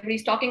that's what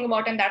everybody's talking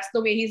about, and that's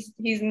the way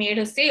he's made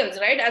his sales,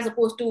 right? As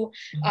opposed to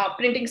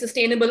printing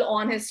sustainable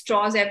on his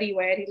straws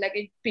everywhere. He's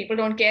like, people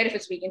don't care if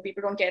it's vegan,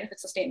 people don't care if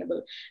it's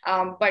sustainable.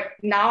 But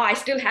now I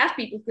still have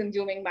people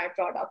consuming my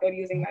product or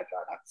using my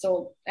product,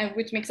 so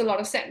which makes a lot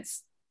of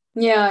sense.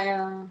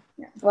 Yeah.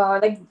 Wow,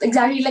 like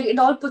exactly, like it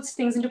all puts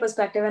things into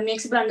perspective and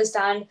makes people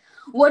understand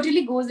what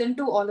really goes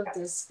into all of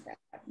this.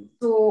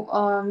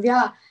 So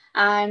yeah,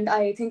 and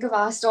I think I've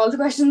asked all the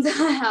questions that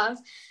I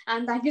have,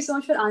 and thank you so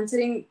much for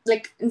answering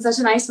like in such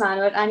a nice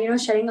manner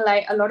and shedding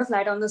a lot of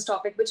light on this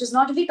topic, which is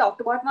not really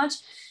talked about much,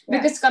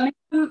 because coming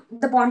from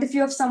the point of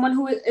view of someone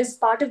who is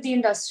part of the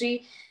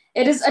industry,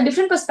 it is a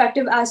different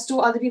perspective as to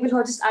other people who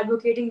are just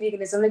advocating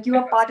veganism. Like you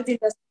are part of the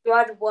industry, you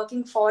are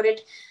working for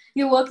it,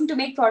 you're working to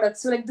make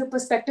products. So like the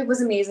perspective was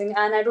amazing,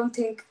 and I don't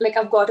think like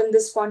I've gotten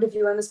this point of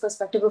view and this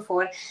perspective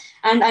before,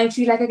 and I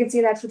feel like I can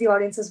say that for the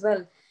audience as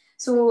well.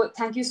 So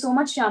thank you so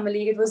much,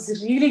 Shamali. It was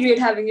really great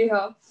having you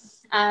here.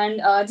 And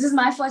this is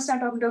my first time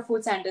talking to a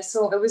food scientist,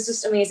 so it was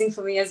just amazing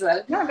for me as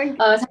well. No, thank you.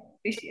 Thank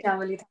you,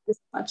 Shamali. Thank you so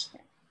much.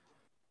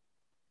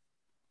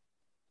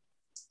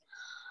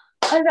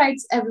 All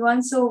right,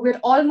 everyone. So we're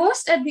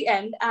almost at the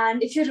end.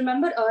 And if you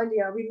remember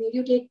earlier, we made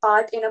you take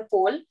part in a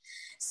poll.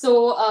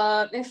 So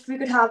if we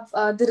could have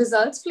the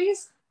results,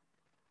 please.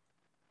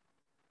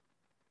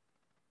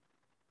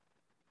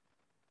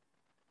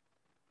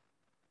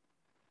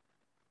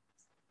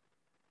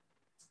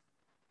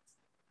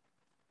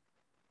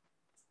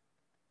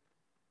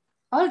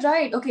 All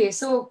right. Okay.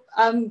 So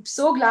I'm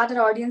so glad that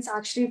our audience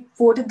actually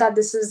voted that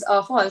this is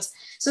false.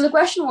 So the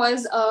question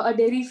was, a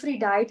dairy-free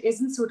diet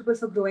isn't suitable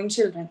for growing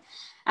children.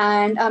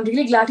 And I'm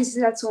really glad to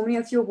see that so many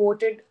of you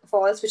voted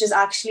false, which is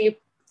actually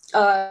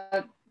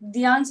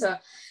the answer.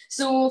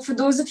 So for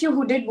those of you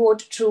who did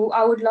vote true,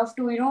 I would love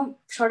to,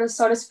 sort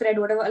of spread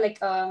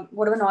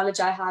whatever knowledge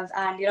I have,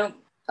 and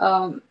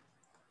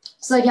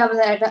so that you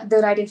have the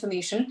right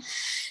information.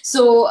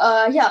 So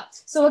yeah,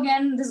 so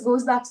again, this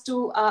goes back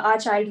to our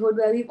childhood,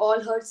 where we've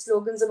all heard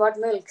slogans about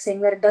milk saying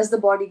that it does the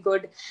body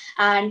good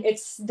and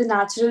it's the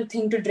natural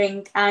thing to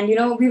drink. And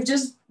we've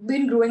just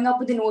been growing up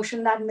with the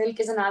notion that milk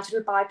is a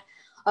natural part,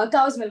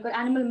 cow's milk or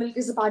animal milk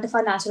is a part of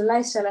our natural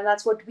lifestyle, and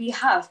that's what we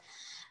have.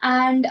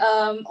 And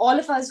all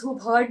of us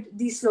who've heard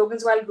these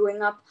slogans while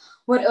growing up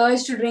were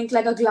urged to drink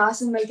like a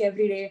glass of milk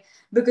every day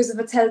because of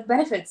its health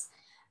benefits.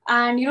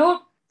 And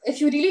if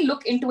you really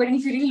look into it, and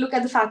if you really look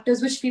at the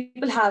factors which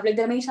people have, like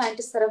there are many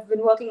scientists that have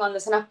been working on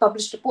this and have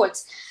published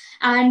reports,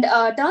 and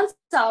turns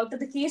out that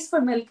the case for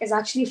milk is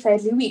actually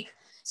fairly weak.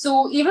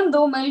 So even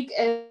though milk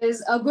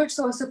is a good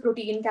source of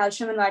protein,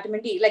 calcium, and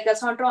vitamin D, like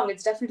that's not wrong,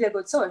 it's definitely a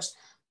good source.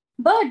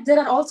 But there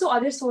are also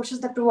other sources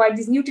that provide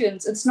these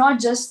nutrients. It's not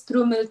just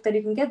through milk that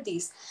you can get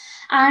these.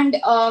 And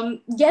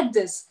get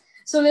this.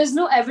 So there's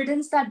no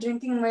evidence that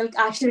drinking milk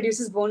actually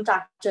reduces bone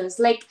fractures.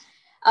 Like,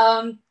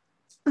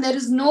 there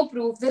is no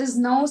proof, there is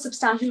no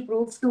substantial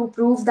proof to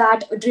prove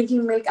that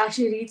drinking milk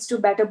actually leads to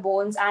better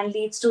bones and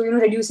leads to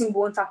reducing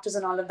bone fractures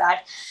and all of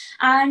that.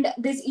 And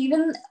there's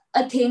even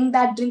a thing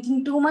that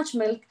drinking too much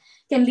milk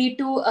can lead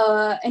to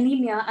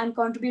anemia and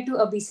contribute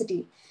to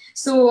obesity.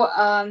 So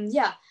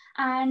yeah,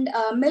 and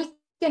milk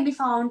can be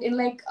found in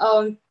like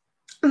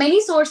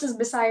many sources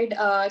beside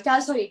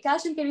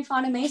calcium can be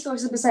found in many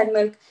sources beside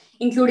milk,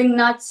 including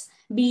nuts,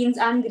 beans,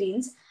 and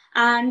greens.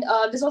 And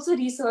there's also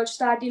research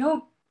that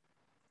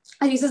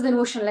raises the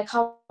notion, like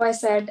how I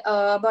said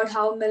about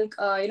how milk,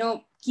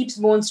 keeps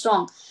bones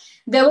strong.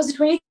 There was a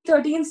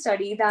 2013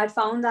 study that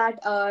found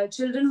that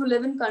children who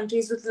live in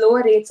countries with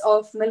lower rates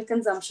of milk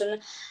consumption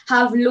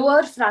have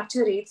lower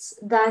fracture rates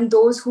than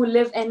those who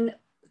live in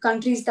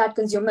countries that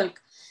consume milk.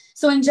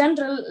 So in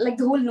general, like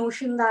the whole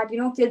notion that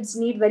kids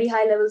need very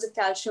high levels of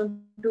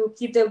calcium to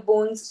keep their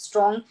bones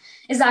strong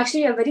is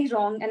actually a very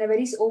wrong and a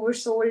very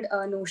oversold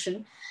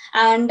notion.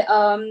 And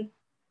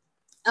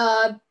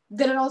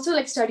there are also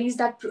like studies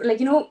that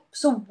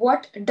so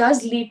what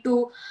does lead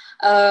to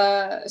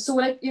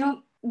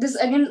this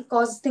again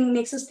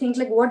makes us think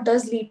like what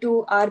does lead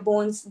to our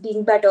bones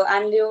being better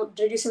and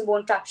reducing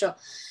bone fracture.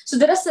 So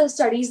there are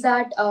studies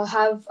that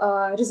have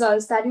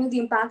results that the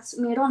impacts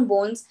made on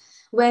bones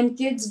when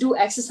kids do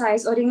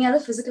exercise or any other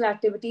physical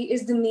activity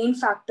is the main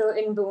factor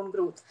in bone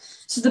growth.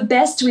 So the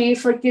best way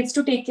for kids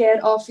to take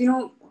care of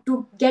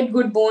to get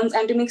good bones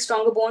and to make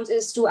stronger bones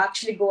is to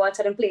actually go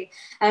outside and play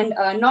and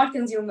not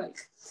consume milk.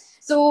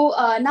 So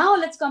now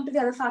let's come to the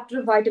other factor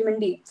of vitamin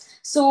D.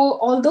 So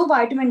although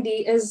vitamin D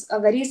is a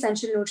very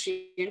essential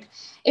nutrient,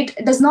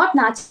 it does not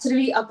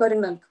naturally occur in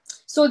milk.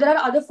 So there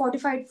are other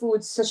fortified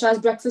foods such as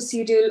breakfast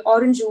cereal,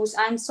 orange juice,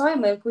 and soy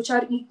milk, which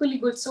are equally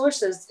good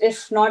sources,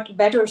 if not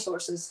better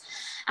sources.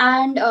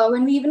 And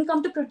when we even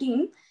come to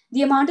protein,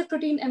 the amount of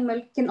protein in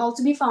milk can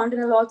also be found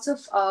in lots of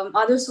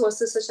other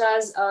sources such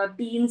as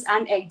beans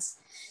and eggs.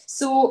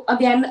 So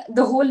again,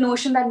 the whole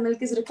notion that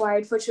milk is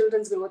required for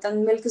children's growth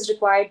and milk is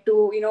required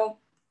to,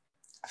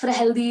 for a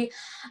healthy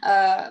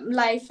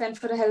life and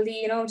for a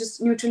healthy,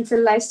 just nutrient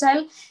filled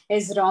lifestyle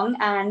is wrong.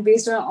 And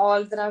based on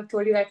all that I've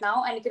told you right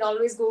now, and you can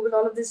always Google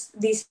all of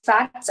these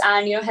facts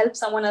and, help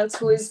someone else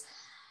who is,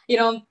 you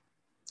know,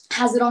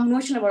 has the wrong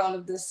notion about all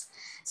of this.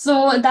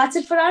 So that's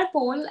it for our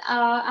poll,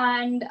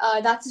 and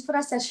that's it for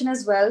our session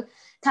as well.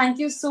 Thank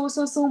you so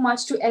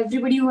much to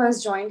everybody who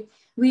has joined.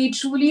 We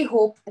truly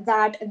hope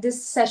that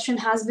this session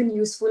has been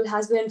useful,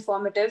 has been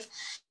informative,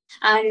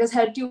 and it has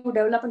helped you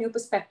develop a new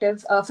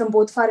perspective from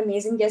both of our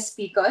amazing guest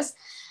speakers.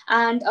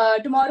 And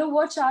tomorrow,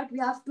 watch out, we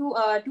have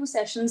two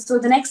sessions. So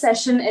the next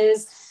session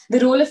is the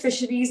role of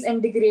fisheries in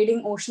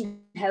degrading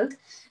ocean health.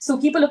 So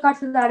keep a lookout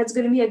for that. It's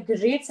going to be a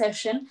great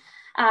session.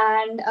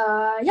 And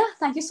yeah,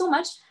 thank you so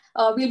much.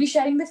 We'll be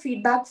sharing the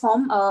feedback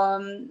form.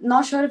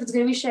 Not sure if it's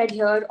going to be shared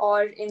here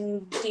or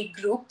in the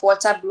group,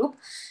 WhatsApp group.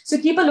 So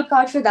keep a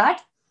lookout for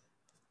that.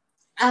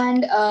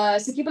 And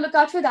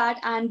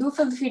do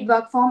fill the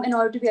feedback form in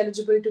order to be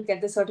eligible to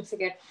get the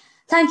certificate.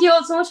 Thank you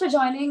all so much for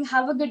joining.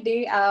 Have a good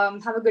day.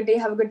 Have a good day.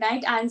 Have a good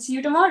night. And see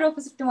you tomorrow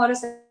for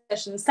tomorrow's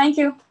sessions. Thank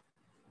you.